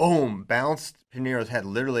 boom, bounced Pinheiro's head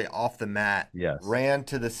literally off the mat, ran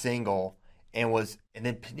to the single, and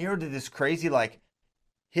then Pinheiro did this crazy, like,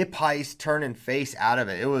 hip heist, turning face out of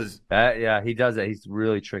it. It was he does that. He's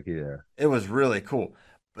really tricky there. It was really cool.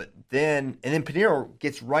 But then Pinheiro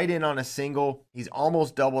gets right in on a single. He's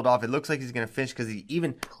almost doubled off. It looks like he's going to finish because he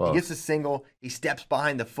gets a single. He steps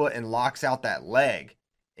behind the foot and locks out that leg.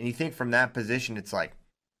 And you think from that position, it's like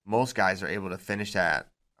most guys are able to finish that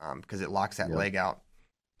because it locks that leg out.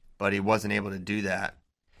 But he wasn't able to do that.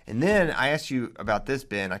 And then I asked you about this,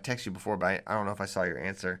 Ben. I texted you before, but I don't know if I saw your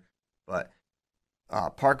answer. But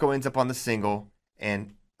Parco ends up on the single,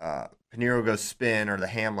 and Pinheiro goes spin, or the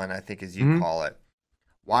Hamlin, I think as you call it.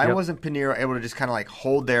 Why wasn't Pinheiro able to just kind of like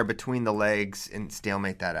hold there between the legs and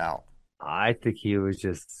stalemate that out? I think he was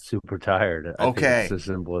just super tired. I think it's as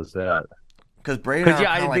simple as that. Because Braden,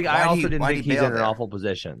 I also didn't think he's in an awful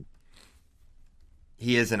position.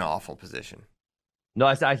 He is in an awful position. No,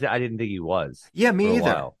 I didn't think he was. Yeah, me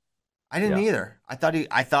either. I didn't either. I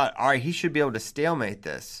thought, all right, he should be able to stalemate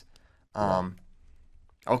this.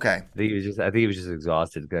 Okay. I think he was just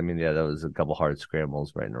exhausted. I mean, that was a couple hard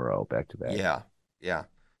scrambles right in a row, back to back. Yeah.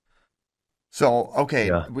 So,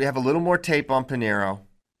 okay, we have a little more tape on Pinheiro.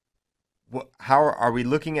 How are we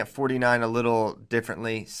looking at 49 a little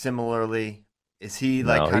differently, similarly? Is he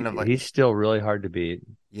he's still really hard to beat.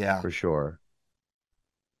 Yeah. For sure.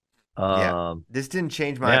 This didn't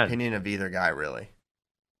change my opinion of either guy, really.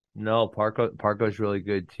 No, Parco's really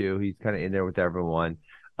good too. He's kind of in there with everyone.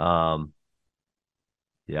 I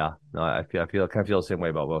kind of feel the same way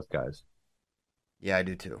about both guys. Yeah, I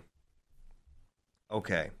do too.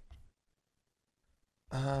 Okay.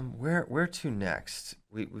 Where to next?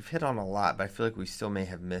 We've hit on a lot, but I feel like we still may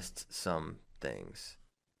have missed some things.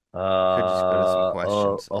 Could just go to some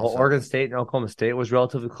questions. Oregon State and Oklahoma State was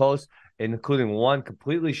relatively close, including one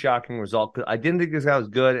completely shocking result. I didn't think this guy was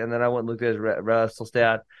good, and then I went and looked at his wrestle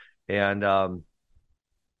stat, and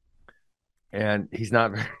he's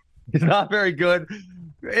not very good.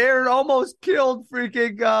 Aaron almost killed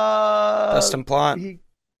freaking Dustin Plott.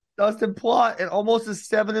 Dustin Plott, and almost a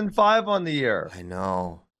 7-5 on the year. I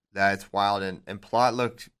know, that's wild, and Plott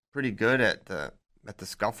looked pretty good at the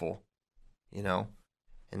scuffle,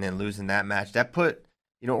 and then losing that match. That put,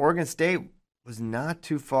 Oregon State was not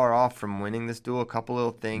too far off from winning this duel. A couple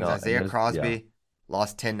little things. Isaiah Crosby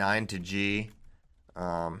lost 10-9 to G.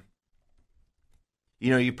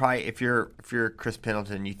 You probably, if you're Chris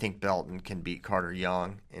Pendleton, you think Belton can beat Carter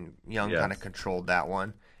Young, and Young kind of controlled that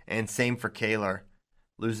one. And same for Kaler,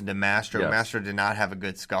 losing to Mastro. Yes. Mastro did not have a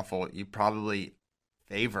good scuffle. You probably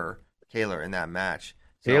favor Kaler in that match.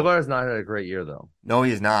 Kaler has not had a great year, though. No,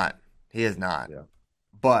 he is not. He is not. Yeah.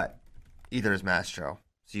 But either is Mastro.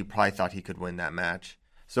 So you probably thought he could win that match.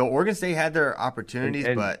 So Oregon State had their opportunities,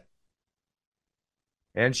 but...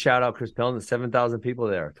 And shout out Chris Pendleton, 7,000 people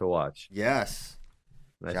there to watch. Yes.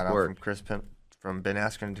 Nice shout work. Out from Ben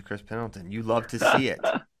Askren to Chris Pendleton. You love to see it.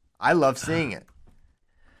 I love seeing it.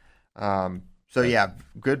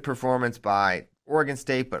 Good performance by Oregon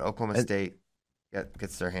State, but Oklahoma State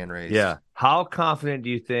gets their hand raised. Yeah. How confident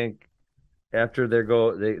do you think after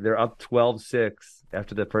they're up 12-6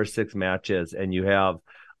 after the first 6 matches, and you have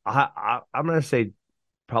I'm going to say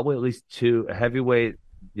probably at least 2 heavyweight,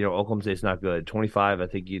 Oklahoma State's not good. 25, I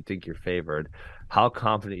think you'd think you're favored. How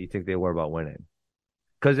confident you think they were about winning?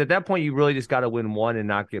 Because at that point, you really just got to win one and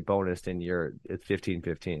not get bonused, and it's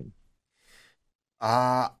 15-15.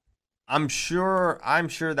 I'm sure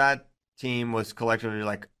that team was collectively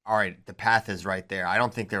like, all right, the path is right there. I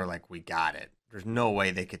don't think they were like, we got it. There's no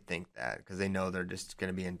way they could think that, because they know they're just going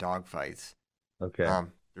to be in dogfights. Okay.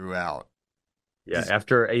 Throughout. Yeah.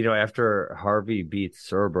 After Harvey beats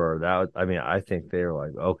Serber, I think they were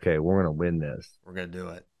like, okay, we're going to win this. We're going to do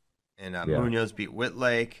it. And Munoz beat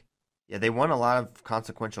Whitlake. Yeah, they won a lot of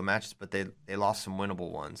consequential matches, but they lost some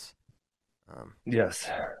winnable ones. Yes.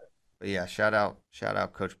 But yeah, shout out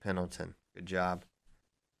Coach Pendleton. Good job.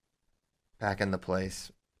 Back in the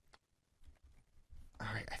place. All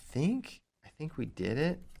right, I think we did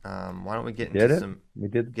it. Why don't we get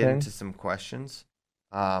into some questions?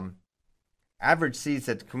 Average C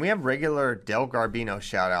said, can we have regular Del Garbino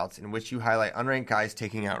shout-outs in which you highlight unranked guys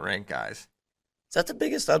taking out ranked guys? Is that the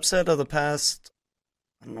biggest upset of the past,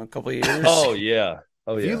 couple of years? Oh, yeah.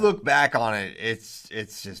 If you look back on it, it's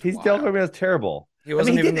just Del Garbino's terrible. He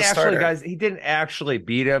wasn't even the starter. Guys, he didn't actually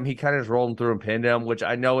beat him. He kind of just rolled him through and pinned him, which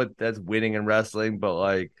I know that's winning in wrestling,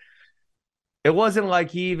 but it wasn't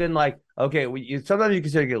like he even sometimes you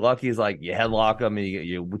consider get lucky is like you headlock him and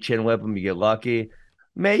you chin whip him, you get lucky.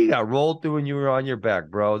 Man, you got rolled through and you were on your back,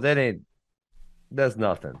 bro. That's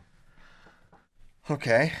nothing.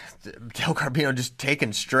 Okay. Del Garbino just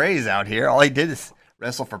taking strays out here. All he did is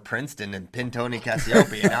wrestle for Princeton and pin Tony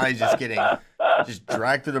Cassiope, and now he's just getting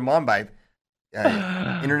dragged through the mud by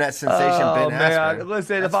internet sensation Ben Askren.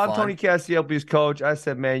 Listen, if I'm Tony Cassiope's coach, I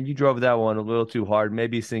said, man, you drove that one a little too hard.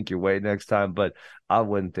 Maybe sink your weight next time, but I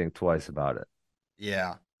wouldn't think twice about it.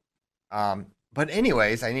 Yeah. But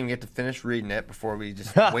anyways, I didn't even get to finish reading it before we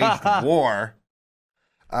just waged war.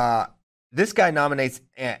 This guy nominates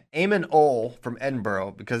Eamon Ole from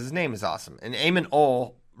Edinburgh because his name is awesome. And Eamon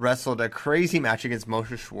Ole wrestled a crazy match against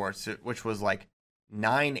Moshe Schwartz, which was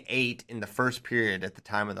 9-8 in the first period at the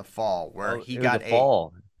time of the fall, where he got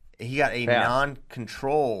a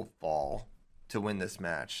non-control fall to win this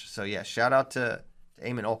match. So yeah, shout out to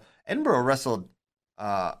Eamon Ole. Edinburgh wrestled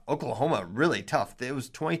Oklahoma really tough. It was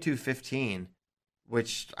 22-15,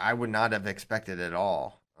 which I would not have expected at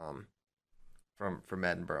all from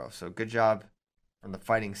Edinburgh. So good job from the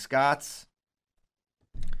Fighting Scots.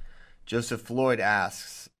 Joseph Floyd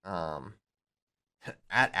asks,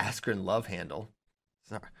 at Askren Love Handle.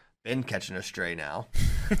 Sorry, been catching a stray now.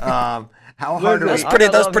 How hard? That's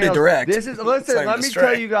pretty direct. Let me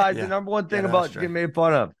tell you guys the number one thing about getting made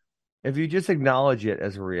fun of. If you just acknowledge it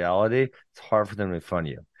as a reality, it's hard for them to make fun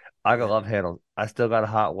of you. I got love handles. I still got a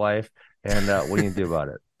hot wife, and what can you do about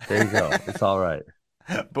it? There you go. It's all right.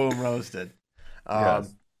 Boom, roasted.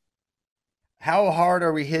 Yes. How hard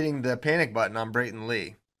are we hitting the panic button on Brayton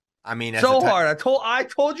Lee? I mean, So hard. I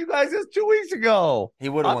told you guys this 2 weeks ago. He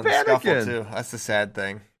would have won the scuffle too. That's the sad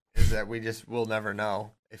thing, is that we'll never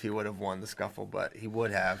know if he would have won the scuffle, but he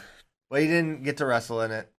would have. But he didn't get to wrestle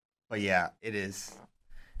in it. But yeah, it's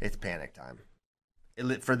panic time.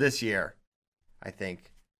 For this year, I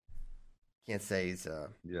think. Can't say he's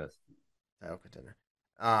yes. title contender.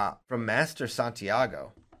 From Master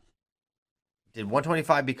Santiago. Did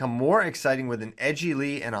 125 become more exciting with an edgy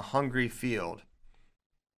Lee and a hungry Field?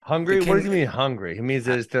 Hungry? What does he mean hungry? He means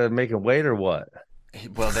it's to make him wait or what?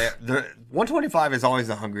 Well, 125 is always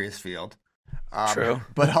the hungriest Field. True.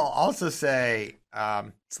 But I'll also say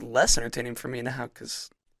it's less entertaining for me now because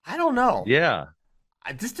I don't know. Yeah.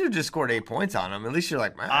 This dude just scored 8 points on him. At least you're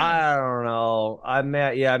like, man. I don't know.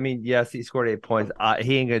 Yes, he scored 8 points.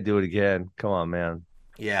 He ain't gonna do it again. Come on, man.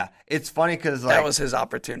 Yeah, it's funny because that was his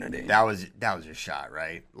opportunity. That was your shot,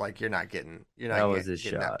 right? Like you're not getting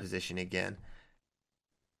that position again.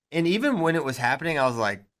 And even when it was happening, I was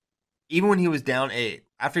like, even when he was down 8,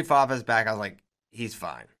 after he fought off his back, I was like, he's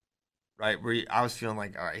fine, right? I was feeling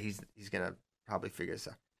like, all right, he's gonna probably figure this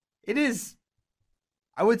out. It is.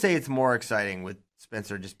 I would say it's more exciting with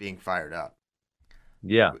Spencer just being fired up.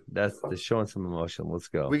 Yeah, that's showing some emotion. Let's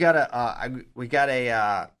go. We got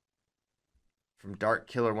a from Dark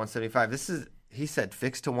Killer 175. He said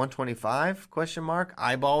fixed to 125 ?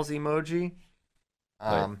 Eyeballs emoji.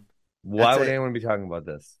 Why would anyone be talking about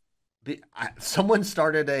this? Someone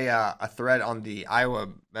started a thread on the Iowa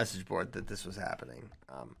message board that this was happening.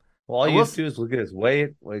 Well, all you have to do is look at his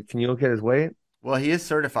weight. Like, can you look at his weight? Well, he is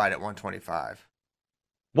certified at 125.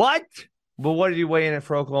 What? But what did he weigh in at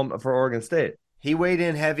for Oregon State? He weighed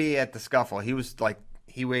in heavy at the scuffle. He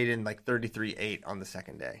weighed in like 33.8 on the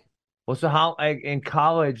second day. Well, so how in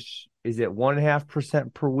college is it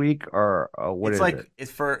 1.5% per week or what? It's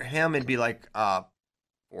for him. It'd be like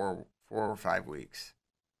 4 or 5 weeks.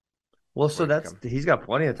 Well, so he's got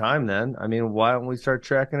plenty of time then. I mean, why don't we start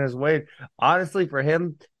tracking his weight? Honestly, for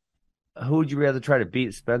him, who would you rather try to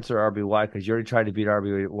beat, Spencer or RBY? Because you already tried to beat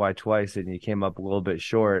RBY twice and you came up a little bit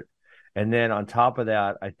short. And then on top of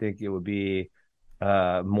that, I think it would be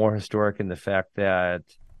more historic in the fact that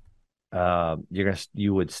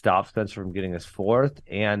you would stop Spencer from getting his 4th,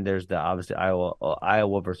 and there's the obviously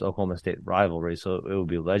Iowa versus Oklahoma State rivalry, so it would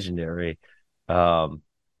be legendary. I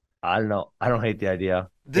don't know. I don't hate the idea.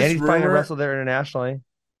 And he's probably gonna wrestle there internationally.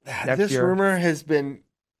 This rumor has been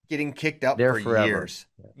getting kicked up for years.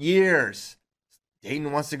 Years.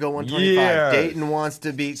 Dayton wants to go 125. Years. Dayton wants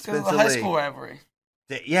to beat Spencer Lee. The high school rivalry.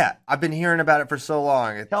 Yeah, I've been hearing about it for so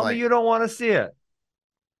long. Tell me you don't want to see it.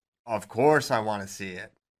 Of course I want to see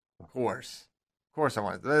it. Of course I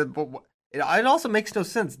want it. But it also makes no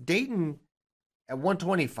sense. Dayton at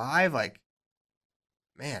 125, like,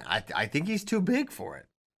 man, I think he's too big for it.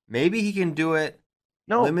 Maybe he can do it.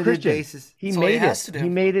 No, limited Christian, basis. He made it. He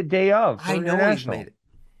made it day of. I know he's made it.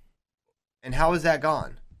 And how is that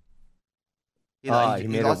gone? He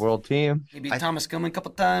made a world team. He beat Thomas Gilman a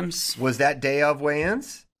couple times. Was that day of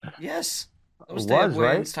weigh-ins? Yes. That was day of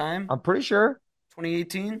weigh-ins time. I'm pretty sure.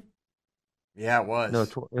 2018? Yeah, it was. No,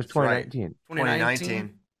 it was 2019. Right.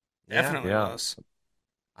 2019. Definitely was.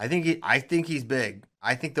 I think he's big.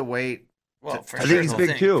 I think the weight. Well, I think he's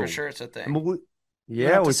big too. For sure, it's a thing. We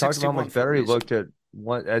talked about how much better he looked at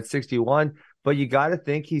 61, but you got to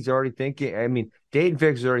think he's already thinking. I mean, Dayton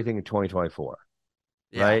Fix is already thinking 2024,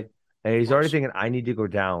 right? And he's already thinking, I need to go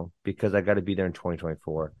down because I got to be there in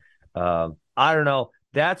 2024. I don't know.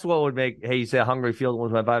 That's what would make. Hey, you say a hungry Field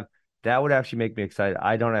 125. That would actually make me excited.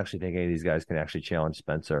 I don't actually think any of these guys can actually challenge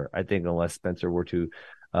Spencer. I think unless Spencer were to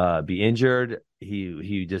be injured,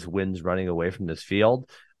 he just wins running away from this field.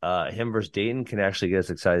 Him versus Dayton can actually get us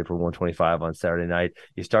excited for 125 on Saturday night.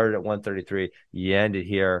 You started at 133. You ended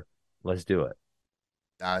here. Let's do it.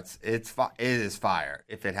 It is fire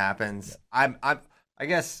if it happens. Yeah. I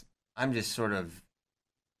guess I'm just sort of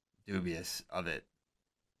dubious of it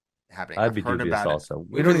happening. I'd be dubious also.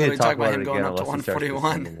 We don't need to talk about him going up to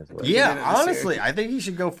 141. Yeah, honestly, I think he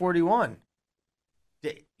should go 41.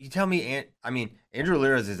 You tell me, Andrew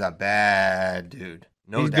Liras is a bad dude.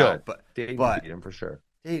 No doubt. Good. But beat him for sure.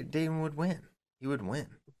 Dayton would win. He would win.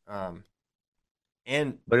 But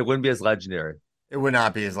it wouldn't be as legendary. It would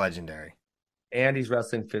not be as legendary. And he's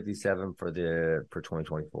wrestling 57 for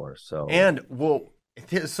 2024. So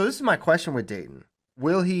this is my question with Dayton.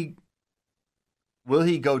 Will he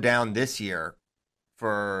go down this year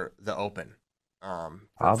for the Open?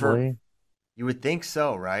 Probably. You would think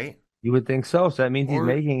so, right? You would think so. So that means he's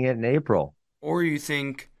making it in April. Or you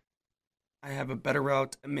think I have a better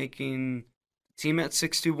route at making team at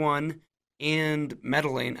 61 and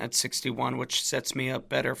medaling at 61, which sets me up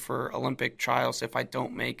better for Olympic trials if I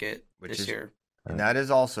don't make it this year. And that is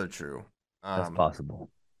also true. That's possible.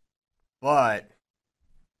 But,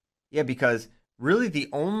 yeah, because really the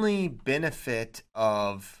only benefit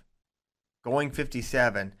of going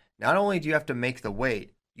 57, not only do you have to make the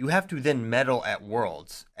weight, you have to then medal at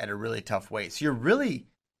Worlds at a really tough weight. So you're really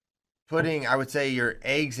putting, I would say, your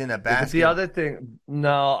eggs in a basket. But the other thing,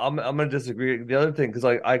 no, I'm going to disagree. The other thing, because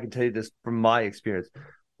I can tell you this from my experience,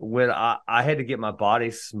 when I had to get my body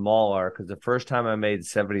smaller, because the first time I made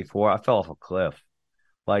 74, I fell off a cliff.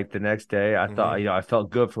 Like the next day, I thought, I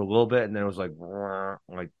felt good for a little bit, and then it was like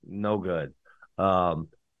no good.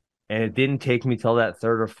 And it didn't take me till that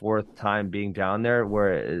third or fourth time being down there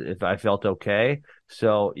where if I felt okay.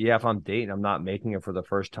 So yeah, if I'm dating, I'm not making it for the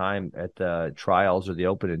first time at the trials or the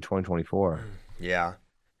Open in 2024. Yeah,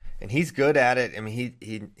 and he's good at it. I mean,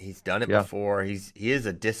 he's done it before. He is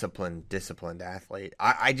a disciplined athlete.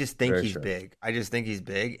 I just think he's big. I just think he's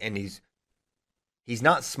big, and he's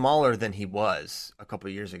not smaller than he was a couple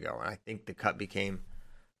of years ago. And I think the cut became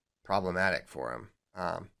problematic for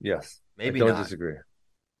him. Yes, maybe I don't disagree.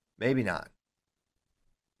 Maybe not.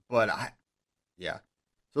 But yeah.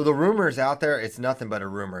 So the rumors out there, it's nothing but a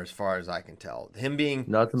rumor as far as I can tell.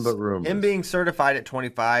 Nothing but rumors. Him being certified at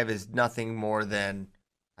 25 is nothing more than,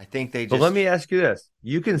 I think they just. But let me ask you this: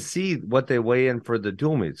 you can see what they weigh in for the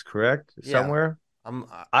dual meets, correct? Yeah. Somewhere.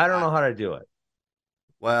 I don't know how to do it.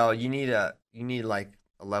 Well, you need like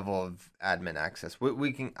a level of admin access.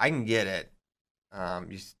 I can get it.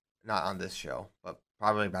 Not on this show, but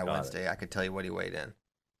probably by Wednesday I could tell you what he weighed in.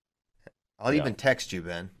 I'll even text you,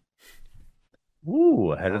 Ben.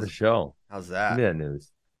 Ooh, ahead of the show. How's that? Yeah,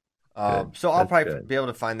 news. So I'll probably be able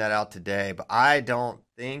to find that out today, but I don't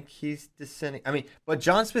think he's descending. I mean, but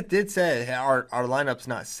John Smith did say our lineup's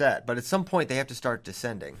not set, but at some point they have to start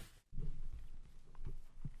descending.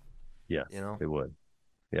 Yeah, they would.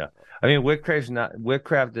 Yeah, I mean,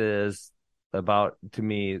 Whitcraft is about, to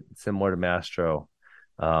me, similar to Mastro.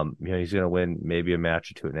 He's going to win maybe a match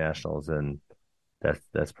or two at Nationals, and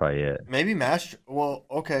that's probably it. Maybe Mastro. Well,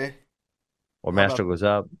 okay. Or Mastro goes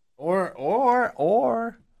up.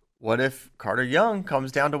 Or what if Carter Young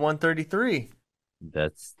comes down to 133?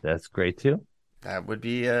 That's great too. That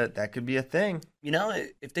could be a thing.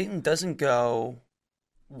 If Dayton doesn't go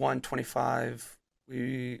 125,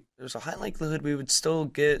 there's a high likelihood we would still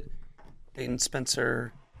get Dayton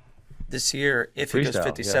Spencer this year if he goes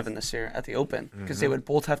 57 this year at the Open, because they would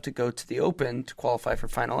both have to go to the Open to qualify for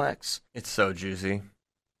Final X. It's so juicy.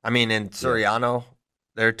 I mean, and Soriano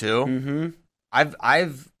there too. Mm-hmm.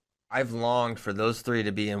 I've longed for those three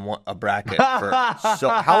to be in a bracket for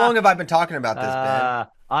how long have I been talking about this, Ben?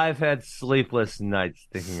 I've had sleepless nights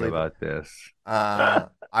thinking about this. I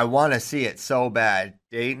want to see it so bad.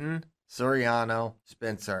 Dayton, Soriano,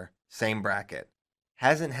 Spencer, same bracket.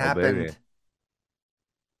 Hasn't happened.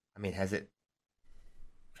 I mean, has it?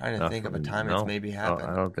 I'm trying to think of a time it's maybe happened.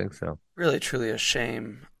 I don't think so. Really, truly a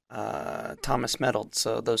shame. Thomas medaled,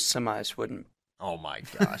 so those semis wouldn't. Oh my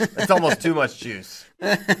gosh, it's almost too much juice.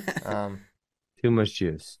 Too much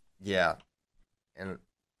juice. Yeah, and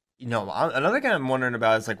another guy I'm wondering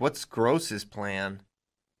about is like, what's Gross's plan?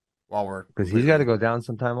 Because he's got to go down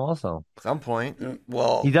sometime also. At some point.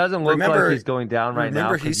 Well, he doesn't look like he's going down right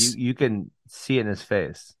now. You can see it in his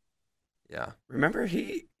face. Yeah. Remember,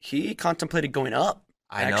 he contemplated going up.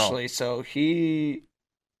 Actually, so he.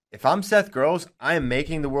 If I'm Seth Gross, I am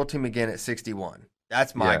making the world team again at 61.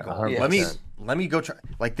 That's my goal. 100%. Let me go try.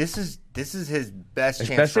 Like this is his best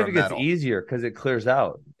chance. Especially if it gets easier because it clears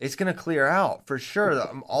out. It's gonna clear out for sure.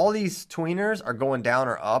 All these tweeners are going down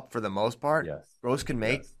or up for the most part. Yes. Gross can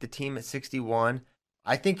make the team at 61.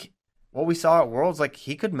 I think what we saw at Worlds, like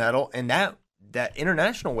he could medal, and that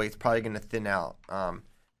international weight's probably gonna thin out.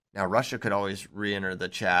 Now Russia could always re-enter the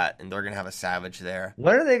chat, and they're gonna have a Savage there.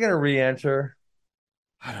 When are they gonna re-enter?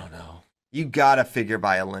 I don't know. You gotta figure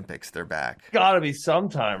by Olympics they're back. Gotta be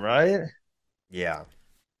sometime, right? Yeah.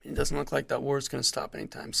 It doesn't look like that war is going to stop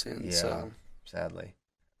anytime soon. Yeah, so. Sadly.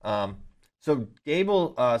 So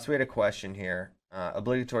Gable, so we had a question here.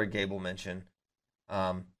 Obligatory Gable mention.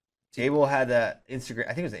 Gable had that Instagram,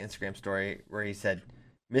 I think it was an Instagram story where he said,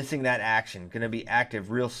 missing that action, going to be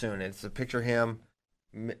active real soon. It's a picture of him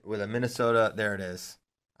with a Minnesota. There it is.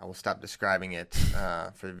 I will stop describing it.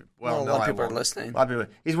 A lot of people are listening. A lot of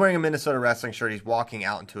people. He's wearing a Minnesota wrestling shirt. He's walking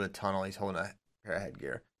out into a tunnel. He's holding a pair of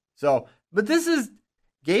headgear. So, but this is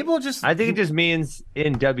Gable just. I think it just means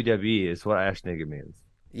in WWE is what I actually think it means.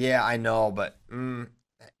 Yeah, I know, but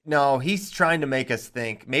no, he's trying to make us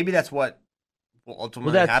think. Maybe that's what will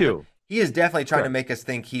ultimately happen. Too. He is definitely trying to make us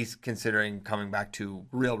think he's considering coming back to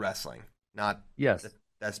real wrestling, not yes.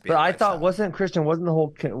 That's but I thought wasn't the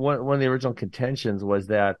whole one of the original contentions was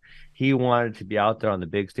that he wanted to be out there on the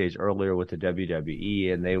big stage earlier with the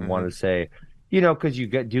WWE, and they want to say, because you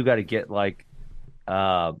got to get like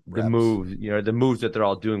the moves, the moves that they're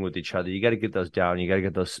all doing with each other. You got to get those down. You got to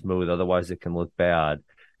get those smooth, otherwise it can look bad.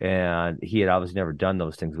 And he had obviously never done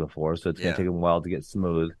those things before, so it's going to take him a while to get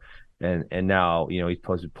smooth. And now he's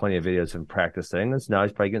posted plenty of videos of him practicing this. Now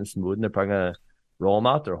he's probably getting smooth, and they're probably going to roll him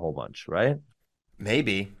out there a whole bunch, right?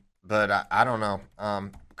 Maybe, but I don't know.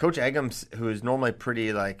 Coach Eggums, who is normally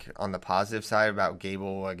pretty like on the positive side about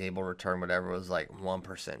Gable return, whatever, was like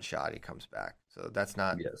 1% shot he comes back. So that's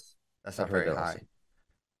not very high.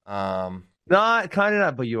 No, kind of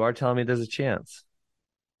not. But you are telling me there's a chance.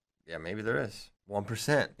 Yeah, maybe there is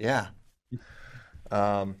 1%. Yeah.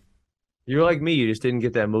 You're like me. You just didn't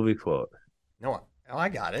get that movie quote. No, I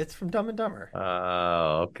got it. It's from Dumb and Dumber.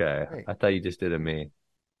 Oh, okay. Hey. I thought you just did it me.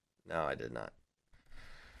 No, I did not.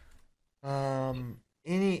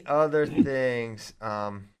 Any other things?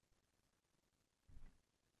 I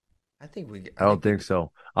don't think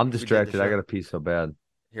so. I'm distracted. I got to pee so bad.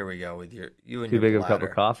 Here we go with you and too your big bladder. of a cup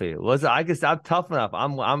of coffee. Listen, I'm tough enough.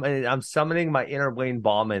 I'm summoning my inner Wayne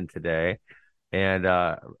Ballman today, and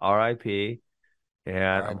R.I.P. And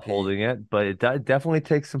R.I.P. I'm holding it, but it definitely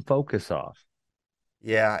takes some focus off.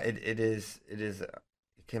 Yeah, it is. It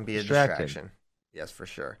can be a distraction. Yes, for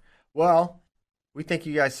sure. Well. We thank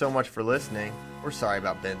you guys so much for listening. We're sorry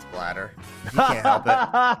about Ben's bladder. He can't help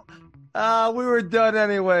it. We were done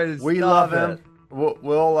anyways. We love him.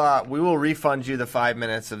 We will refund you the 5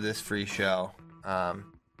 minutes of this free show.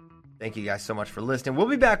 Thank you guys so much for listening. We'll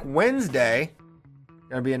be back Wednesday.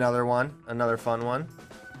 Gonna be another fun one.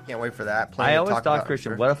 Can't wait for that. I always thought,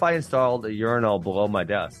 Christian, what if I installed a urinal below my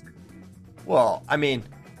desk? Well, I mean,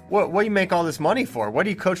 what do you make all this money for? What do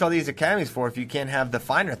you coach all these academies for if you can't have the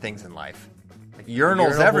finer things in life?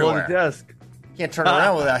 Urinals everywhere. The desk. You can't turn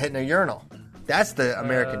around without hitting a urinal. That's the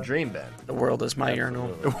American dream, Ben. The world is my urinal.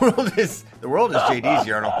 The world is JD's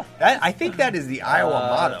urinal. I think that is the Iowa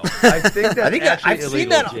motto. I've seen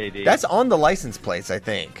that. JD. That's on the license plates, I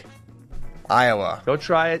think. Iowa. Go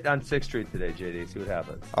try it on 6th Street today, JD. See what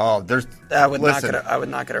happens. Oh, I would not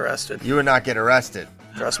get arrested. You would not get arrested.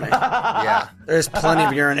 Trust me. Yeah. There's plenty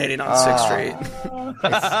of urinating on 6th Street.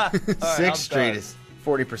 6th Street is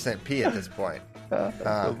 40% pee at this point.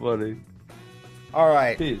 So funny. All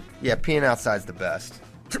right. Pee. Yeah, peeing outside's the best.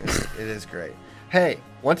 It is great. Hey,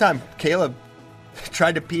 one time Caleb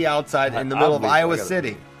tried to pee outside in the middle of Iowa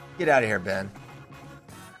City. Get out of here, Ben.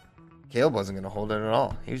 Caleb wasn't going to hold it at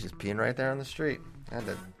all. He was just peeing right there on the street.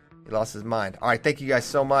 He lost his mind. All right, thank you guys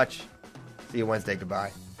so much. See you Wednesday.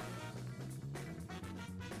 Goodbye.